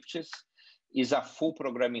scripts is a full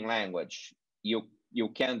programming language. You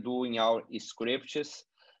can do in our scripts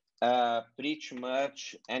pretty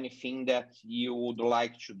much anything that you would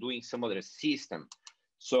like to do in some other system.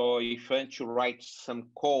 So if you want to write some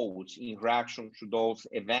code in reaction to those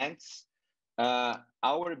events,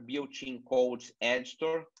 our built-in code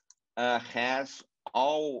editor has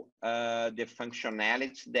all the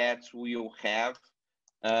functionalities that we'll have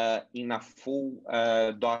in a full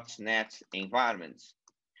 .NET environment,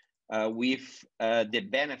 with the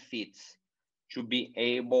benefits to be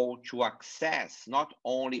able to access not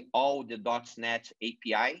only all the .NET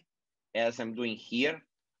API, as I'm doing here,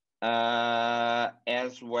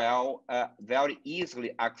 as well very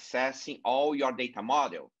easily accessing all your data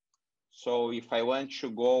model. So if I want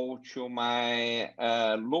to go to my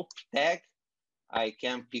loop tag, I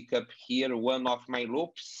can pick up here one of my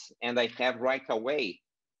loops, and I have right away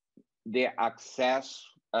the access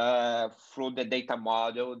through the data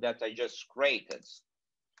model that I just created.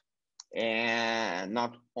 And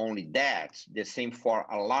not only that, the same for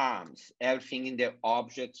alarms. Everything in the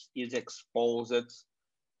objects is exposed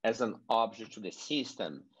as an object to the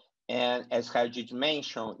system. And as Harjit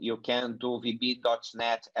mentioned, you can do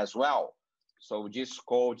VB.NET as well. So this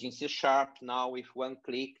code in C# now with one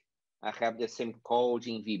click, I have the same code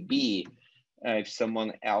in VB, if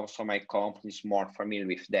someone else on my company is more familiar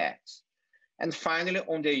with that. And finally,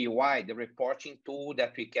 on the UI, the reporting tool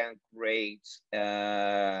that we can create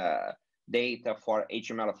data for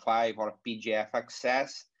HTML5 or PDF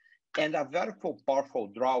access, and a very powerful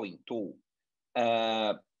drawing tool.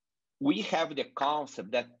 We have the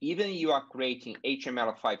concept that even you are creating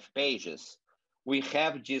HTML5 pages, we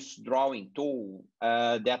have this drawing tool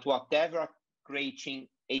that whatever creating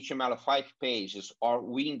HTML5 pages or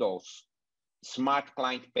Windows Smart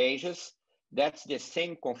Client pages, that's the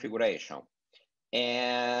same configuration.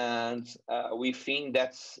 And within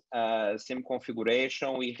that same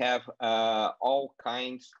configuration, we have all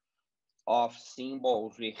kinds of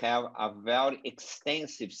symbols. We have a very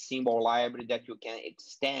extensive symbol library that you can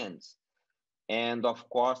extend. And of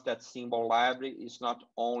course, that symbol library is not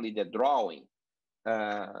only the drawing.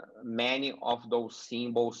 Many of those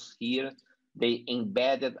symbols here, they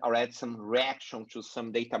embedded already some reaction to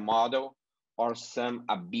some data model or some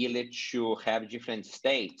ability to have different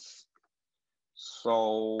states.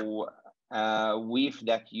 So with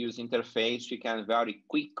that user interface, you can very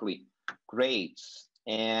quickly create,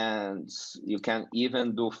 and you can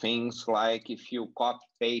even do things like if you copy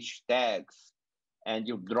paste tags and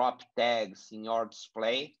you drop tags in your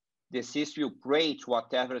display, the system will create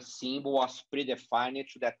whatever symbol was predefined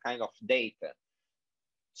to that kind of data.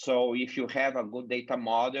 So if you have a good data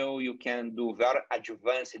model, you can do very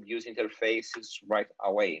advanced user interfaces right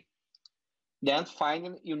away. Then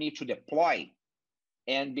finally, you need to deploy.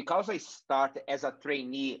 And because I started as a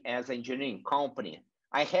trainee as an engineering company,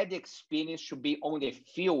 I had the experience to be on the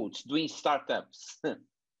field doing startups.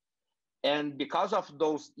 And because of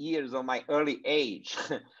those years of my early age,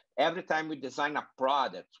 every time we design a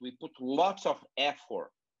product, we put lots of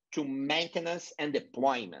effort to maintenance and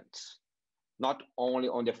deployment, not only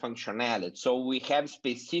on the functionality. So we have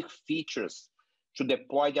specific features to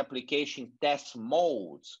deploy the application test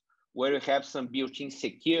modes, where you have some built-in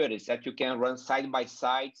securities that you can run side by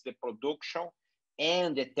side the production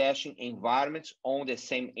and the testing environments on the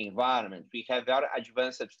same environment. We have very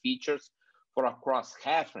advanced features for a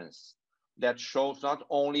cross-reference that shows not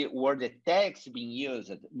only where the text being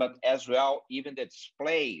used, but as well even the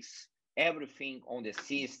displays, everything on the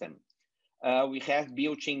system. We have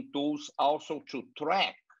built-in tools also to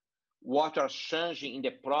track what are changing in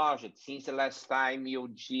the project since the last time you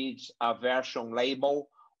did a version label,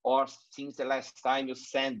 or since the last time you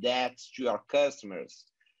sent that to your customers.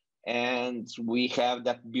 And we have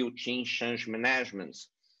that built-in change management.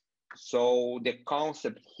 So the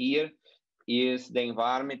concept here is the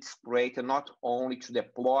environment is created not only to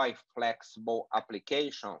deploy flexible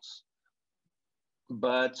applications,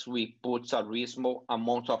 but we put a reasonable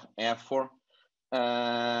amount of effort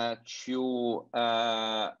to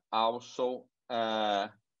also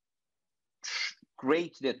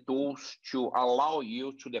create the tools to allow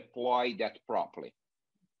you to deploy that properly.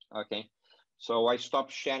 Okay, So I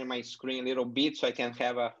stopped sharing my screen a little bit so I can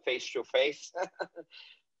have a face-to-face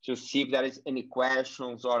to see if there is any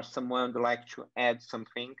questions or someone would like to add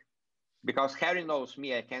something. Because Harry knows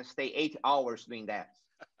me, I can stay 8 hours doing that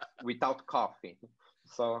without coffee.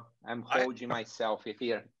 So I'm holding myself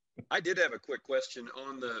here. I did have a quick question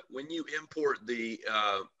on when you import the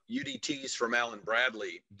UDTs from Allen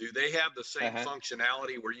Bradley, do they have the same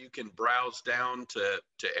functionality where you can browse down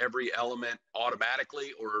to every element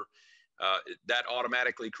automatically, or that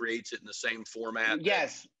automatically creates it in the same format?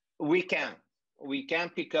 Yes, we can. We can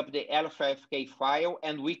pick up the LFFK file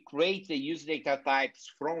and we create the user data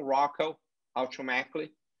types from Rockwell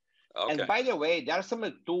automatically. Okay. And by the way, there are some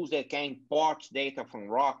tools that can import data from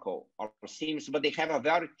Rockwell or Sims, but they have a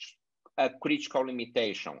very critical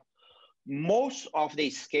limitation. Most of the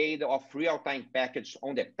scale of real-time packages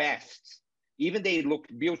on the past, even they look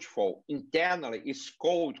beautiful, internally is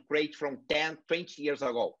code created from 10, 20 years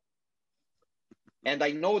ago. And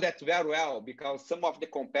I know that very well because some of the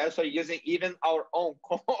competitors are using even our own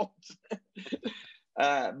code.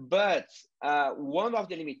 But one of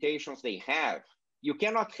the limitations they have, you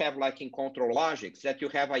cannot have like in control logics that you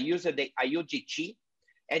have a UGT,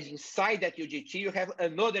 and inside that UGT, you have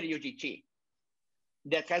another UGT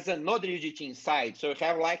that has another UGT inside. So you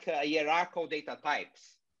have like a hierarchical data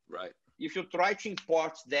types. Right. If you try to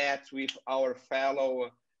import that with our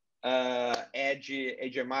fellow Edge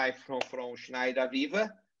HMI from Schneider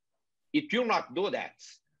Viva, it will not do that.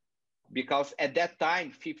 Because at that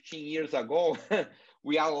time, 15 years ago,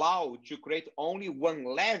 we are allowed to create only one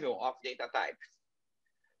level of data types.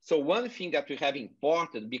 So one thing that we have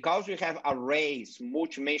imported, because we have arrays,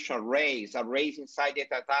 multi-dimensional arrays inside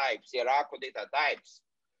data types, hierarchical data types,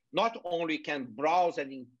 not only can browse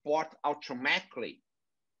and import automatically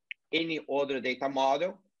any other data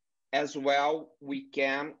model, as well we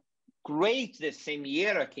can create the same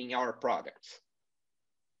hierarchy in our products.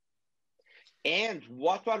 And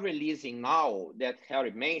what we're releasing now that Harry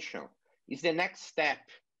mentioned is the next step.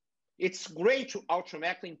 It's great to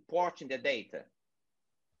automatically import in the data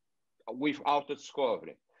with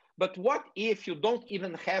auto-discovery. But what if you don't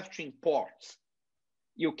even have to import?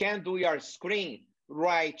 You can do your screen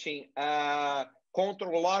writing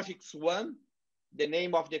control logics 1, the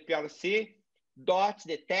name of the PLC, dot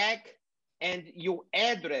the tag, and you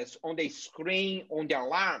address on the screen, on the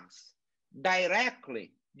alarms,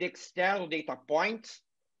 directly the external data points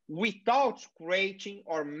without creating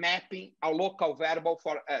or mapping a local variable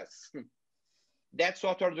for us. That's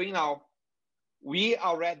what we're doing now. We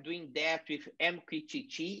are already doing that with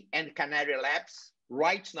MQTT and Canary Labs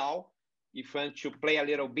right now. If you want to play a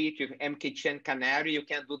little bit with MQTT and Canary, you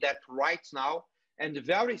can do that right now. And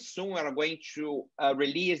very soon we're going to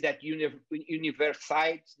release that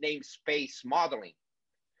universal namespace modeling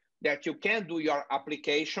that you can do your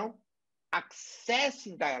application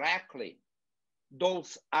accessing directly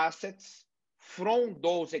those assets from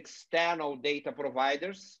those external data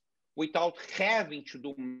providers without having to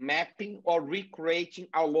do mapping or recreating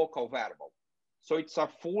a local variable. So it's a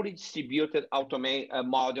fully distributed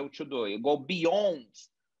model to do it. Go beyond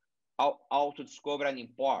auto-discovery and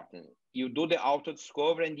important. You do the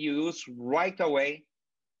auto-discovery and you use right away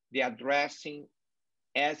the addressing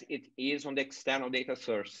as it is on the external data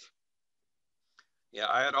source. Yeah,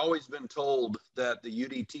 I had always been told that the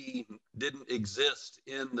UDT didn't exist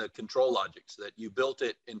in the control logics, that you built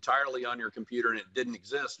it entirely on your computer and it didn't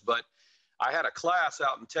exist. But I had a class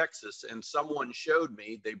out in Texas and someone showed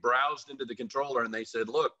me, they browsed into the controller and they said,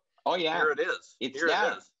 look, oh yeah, here it is. It's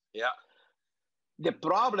there. It is. Yeah. The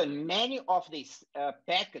problem, many of these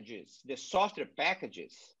packages, the software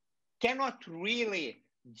packages, cannot really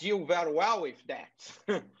deal very well with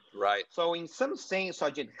that. Right. So in some sense,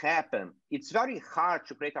 what did happen, it's very hard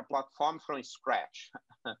to create a platform from scratch.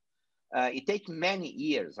 It takes many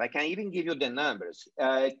years. I can even give you the numbers.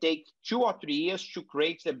 It takes 2 or 3 years to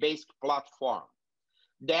create the basic platform.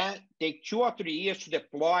 Then take 2 or 3 years to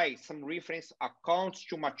deploy some reference accounts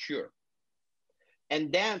to mature.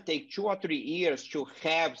 And then take 2 or 3 years to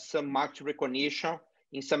have some market recognition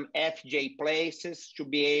in some FJ places to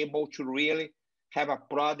be able to really have a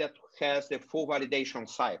product that has the full validation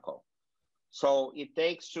cycle. So it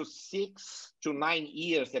takes 6 to 9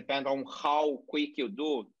 years, depending on how quick you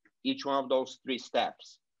do each one of those 3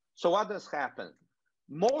 steps. So what does happen?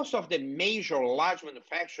 Most of the major large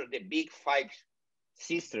manufacturers, the big 5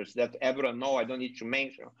 sisters that everyone know, I don't need to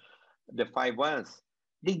mention the 5 ones,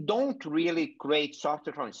 they don't really create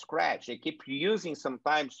software from scratch. They keep using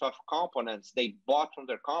sometimes soft components they bought from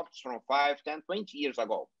their companies from 5, 10, 20 years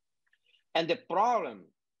ago. And the problem,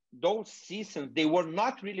 those systems, they were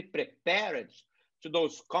not really prepared to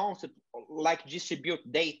those concepts like distribute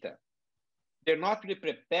data. They're not really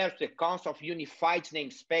prepared for the concept of unified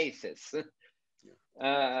namespaces.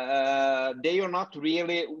 They are not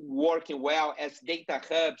really working well as data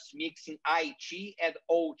hubs mixing IT and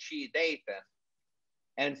OT data.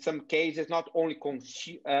 And in some cases, not only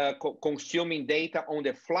consuming data on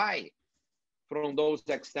the fly from those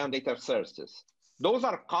external data sources. Those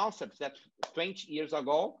are concepts that 20 years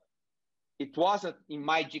ago, it wasn't in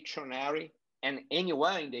my dictionary and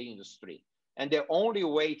anywhere in the industry. And the only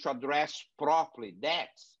way to address properly that,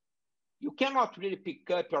 you cannot really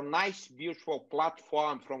pick up your nice, beautiful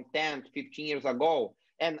platform from 10, 15 years ago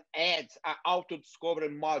and add an auto-discovery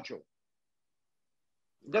module.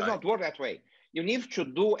 It does not work that way. You need to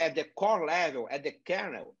do at the core level, at the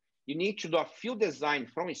kernel, you need to do a field design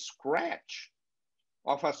from scratch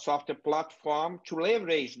of a software platform to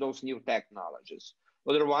leverage those new technologies.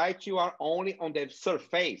 Otherwise, you are only on the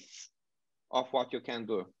surface of what you can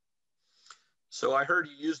do. So I heard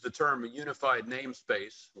you use the term unified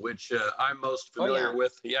namespace, which I'm most familiar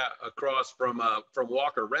with, across from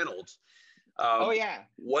Walker Reynolds.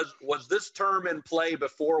 Was this term in play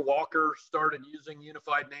before Walker started using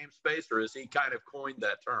unified namespace, or has he kind of coined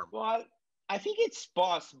that term? Well, I think it's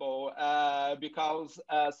possible because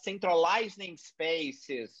centralized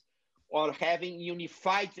namespaces or having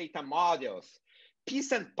unified data models,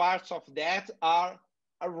 piece and parts of that are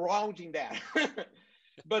around in there.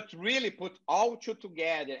 But really put all two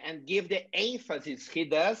together and give the emphasis he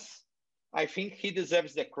does, I think he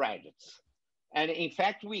deserves the credits. And in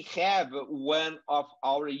fact, we have one of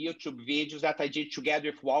our YouTube videos that I did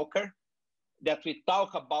together with Walker that we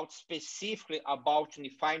talk about specifically about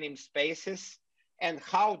unified namespaces and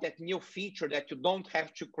how that new feature that you don't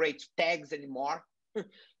have to create tags anymore,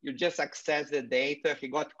 you just access the data. He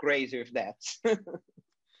got crazy with that.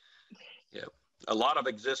 Yeah. A lot of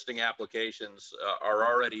existing applications are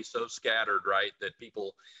already so scattered, right, that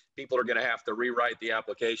people are going to have to rewrite the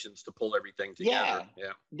applications to pull everything together.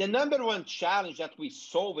 Yeah. The number one challenge that we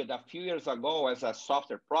solved a few years ago as a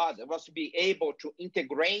software product was to be able to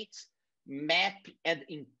integrate, map, and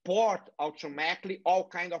import automatically all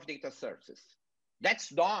kinds of data sources. That's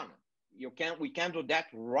done. We can do that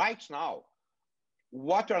right now.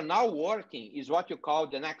 What are now working is what you call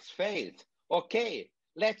the next phase. Okay,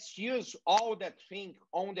 let's use all that thing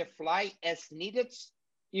on the fly as needed,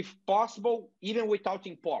 if possible, even without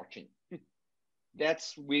importing.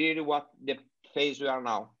 That's really what the phase we are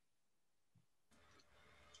now.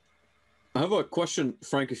 I have a question,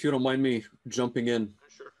 Frank, if you don't mind me jumping in.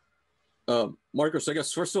 Sure. Marcos, I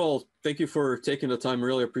guess, first of all, thank you for taking the time.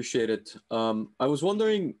 Really appreciate it. I was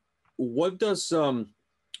wondering, what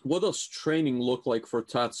does training look like for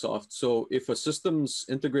Tatsoft? So if a systems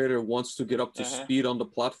integrator wants to get up to speed on the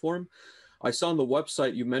platform, I saw on the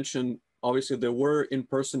website you mentioned, obviously, there were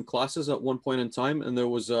in-person classes at one point in time, and there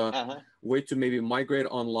was a way to maybe migrate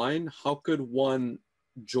online. How could one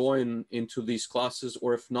join into these classes?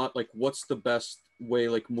 Or if not, like, what's the best way,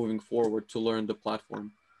 like, moving forward to learn the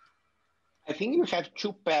platform? I think you have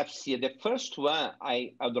two paths here. The first one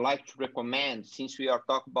I would like to recommend, since we are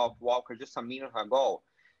talking about Walker just a minute ago,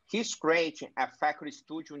 he's creating a Faculty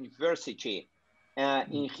Studio University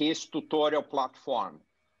in his tutorial platform.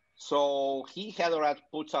 So he had already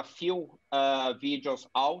put a few videos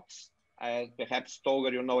out. Perhaps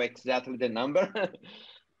Tolga, you know exactly the number.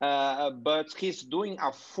 But he's doing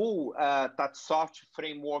a full Tatsoft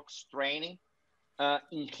frameworks training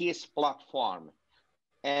in his platform.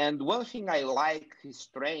 And one thing I like his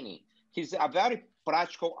training, he's a very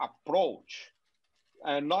practical approach.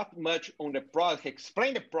 Not much on the product,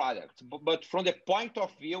 explain the product, but from the point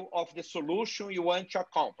of view of the solution you want to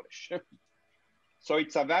accomplish. So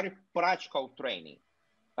it's a very practical training.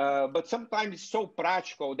 But sometimes it's so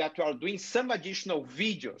practical that you are doing some additional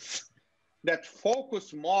videos that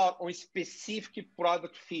focus more on specific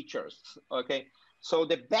product features, okay? So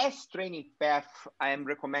the best training path I am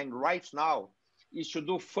recommending right now is to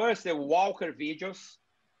do first the Walker videos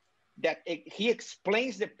that he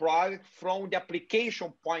explains the product from the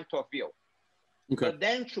application point of view. Okay. But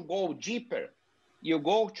then to go deeper, you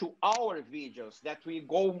go to our videos that we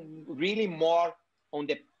go really more on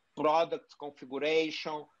the product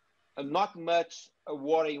configuration, not much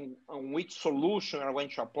worrying on which solution are going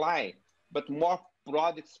to apply, but more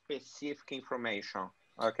product-specific information.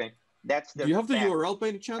 Okay, that's the. Do you have the URL by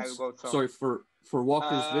any chance? Sorry for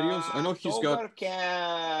Walker's videos. I know he's Tolga,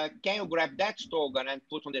 can you grab that, Tolga, and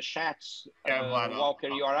put on the chat Walker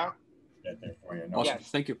URL? Get there for you. No. Awesome. Yes.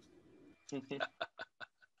 Thank you.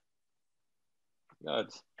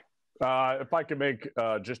 Good. If I could make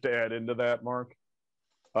just to add into that, Mark.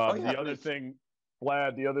 The other thing,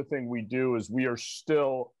 Vlad, the other thing we do is we are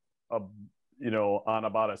still on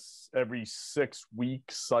about every 6-week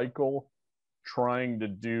cycle, trying to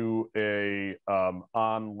do a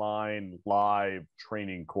online live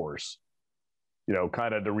training course,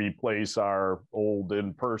 kind of to replace our old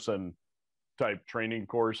in-person type training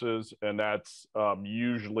courses. And that's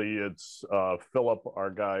usually it's Philip,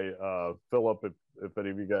 our guy, Philip, if any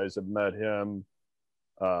of you guys have met him.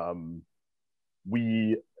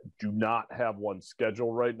 We do not have one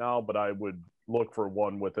scheduled right now, but I would look for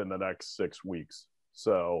one within the next 6 weeks.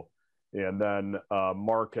 So, and then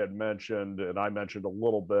Marc had mentioned, and I mentioned a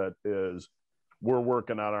little bit, is we're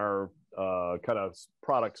working on our kind of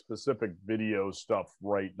product specific video stuff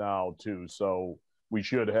right now too. So we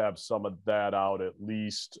should have some of that out at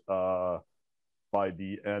least by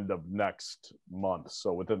the end of next month.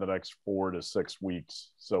 So within the next 4 to 6 weeks.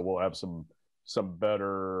 So we'll have some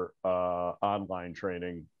better online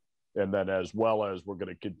training. And then as well as we're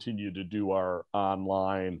going to continue to do our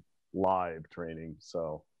online live training.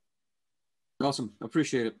 So awesome.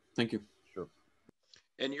 Appreciate it. Thank you. Sure.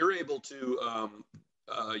 And you're able to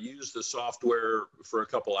use the software for a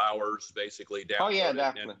couple hours, basically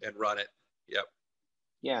download it and run it. Yep.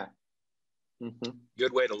 Yeah. Mm-hmm.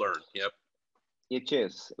 Good way to learn. Yep. It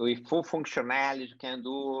is. With full functionality, you can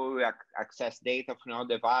do access data from your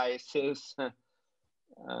devices.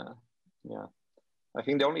 Yeah. I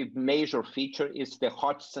think the only major feature is the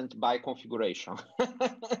hot standby configuration.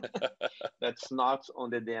 That's not on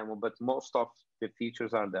the demo, but most of the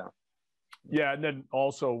features are there. Yeah, and then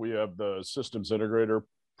also we have the systems integrator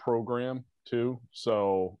program too.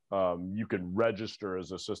 So you can register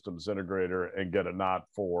as a systems integrator and get a not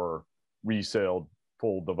for resale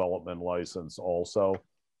full development license also.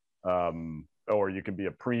 Or you can be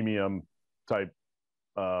a premium type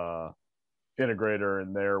integrator,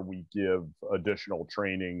 and there we give additional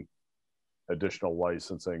training, additional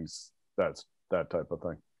licensings, that type of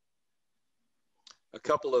thing. A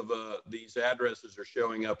couple of these addresses are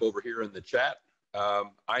showing up over here in the chat.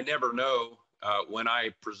 I never know when I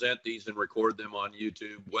present these and record them on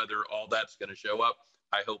YouTube whether all that's going to show up.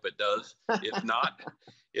 I hope it does. If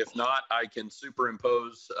not, I can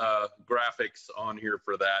superimpose graphics on here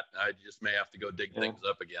for that. I just may have to go dig things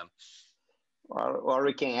up again. Or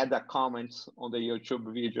we can add the comments on the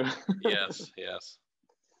YouTube video. Yes.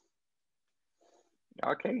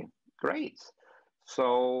 Okay, great.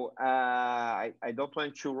 So I don't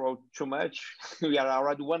want to roll too much. We are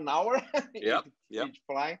already 1 hour. Yep.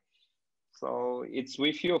 Fly. So it's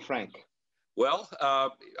with you, Frank. Well, I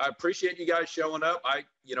appreciate you guys showing up. I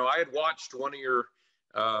had watched one of your,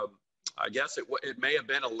 I guess it may have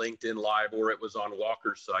been a LinkedIn Live or it was on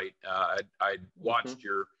Walker's site. I watched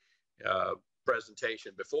your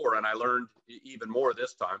presentation before, and I learned even more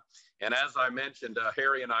this time. And as I mentioned,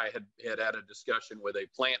 Harry and I had a discussion with a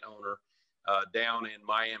plant owner down in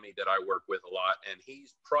Miami that I work with a lot, and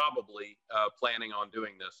he's probably planning on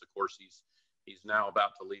doing this. Of course, he's now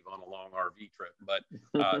about to leave on a long RV trip,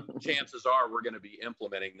 but chances are we're going to be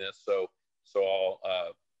implementing this. So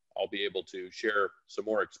I'll be able to share some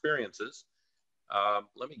more experiences.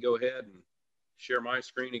 Let me go ahead and share my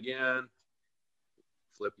screen again.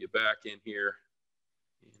 Flip you back in here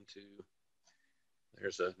into,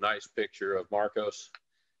 there's a nice picture of Marcos.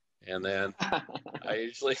 And then I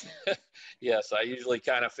usually, I usually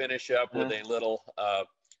kind of finish up with a little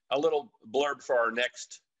blurb for our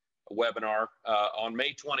next webinar on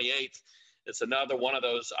May 28th. It's another one of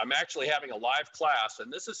those. I'm actually having a live class,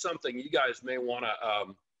 and this is something you guys may want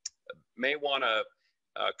to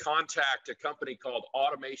contact a company called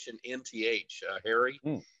Automation NTH. Harry,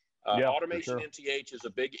 Automation NTH is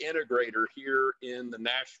a big integrator here in the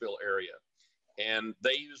Nashville area. And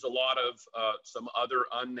they use a lot of some other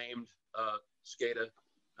unnamed SCADA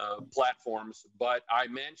platforms. But I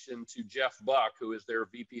mentioned to Jeff Buck, who is their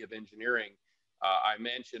VP of Engineering, I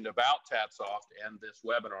mentioned about Tatsoft and this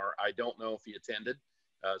webinar. I don't know if he attended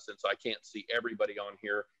since I can't see everybody on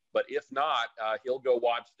here. But if not, he'll go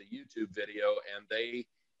watch the YouTube video. And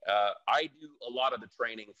I do a lot of the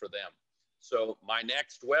training for them. So my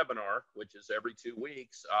next webinar, which is every 2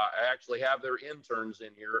 weeks, I actually have their interns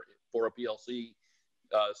in here for a PLC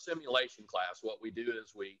simulation class. What we do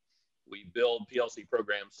is we build PLC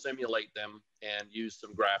programs, simulate them, and use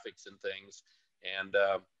some graphics and things. And,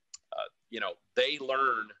 they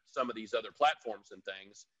learn some of these other platforms and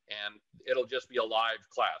things, and it'll just be a live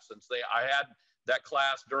class. Since I had that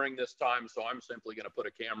class during this time, so I'm simply going to put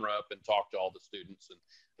a camera up and talk to all the students and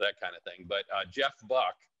that kind of thing. But Jeff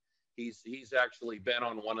Buck, he's actually been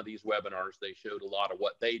on one of these webinars. They showed a lot of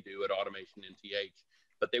what they do at Automation NTH,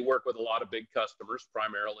 but they work with a lot of big customers,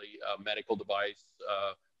 primarily medical device,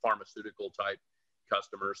 pharmaceutical type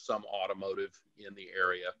customers, some automotive in the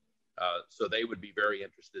area. So they would be very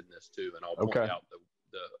interested in this too, and I'll point out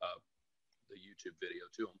the YouTube video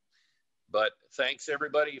to them. But thanks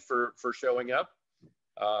everybody for showing up.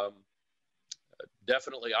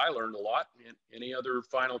 Definitely, I learned a lot. Any other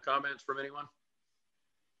final comments from anyone?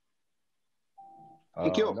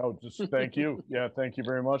 Thank you. No, just thank you. Yeah, thank you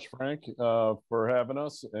very much, Frank, for having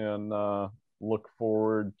us, and look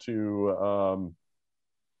forward to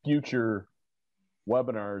future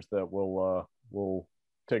webinars that we'll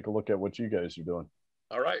take a look at what you guys are doing.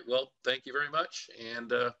 All right. Well, thank you very much,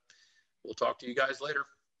 and we'll talk to you guys later.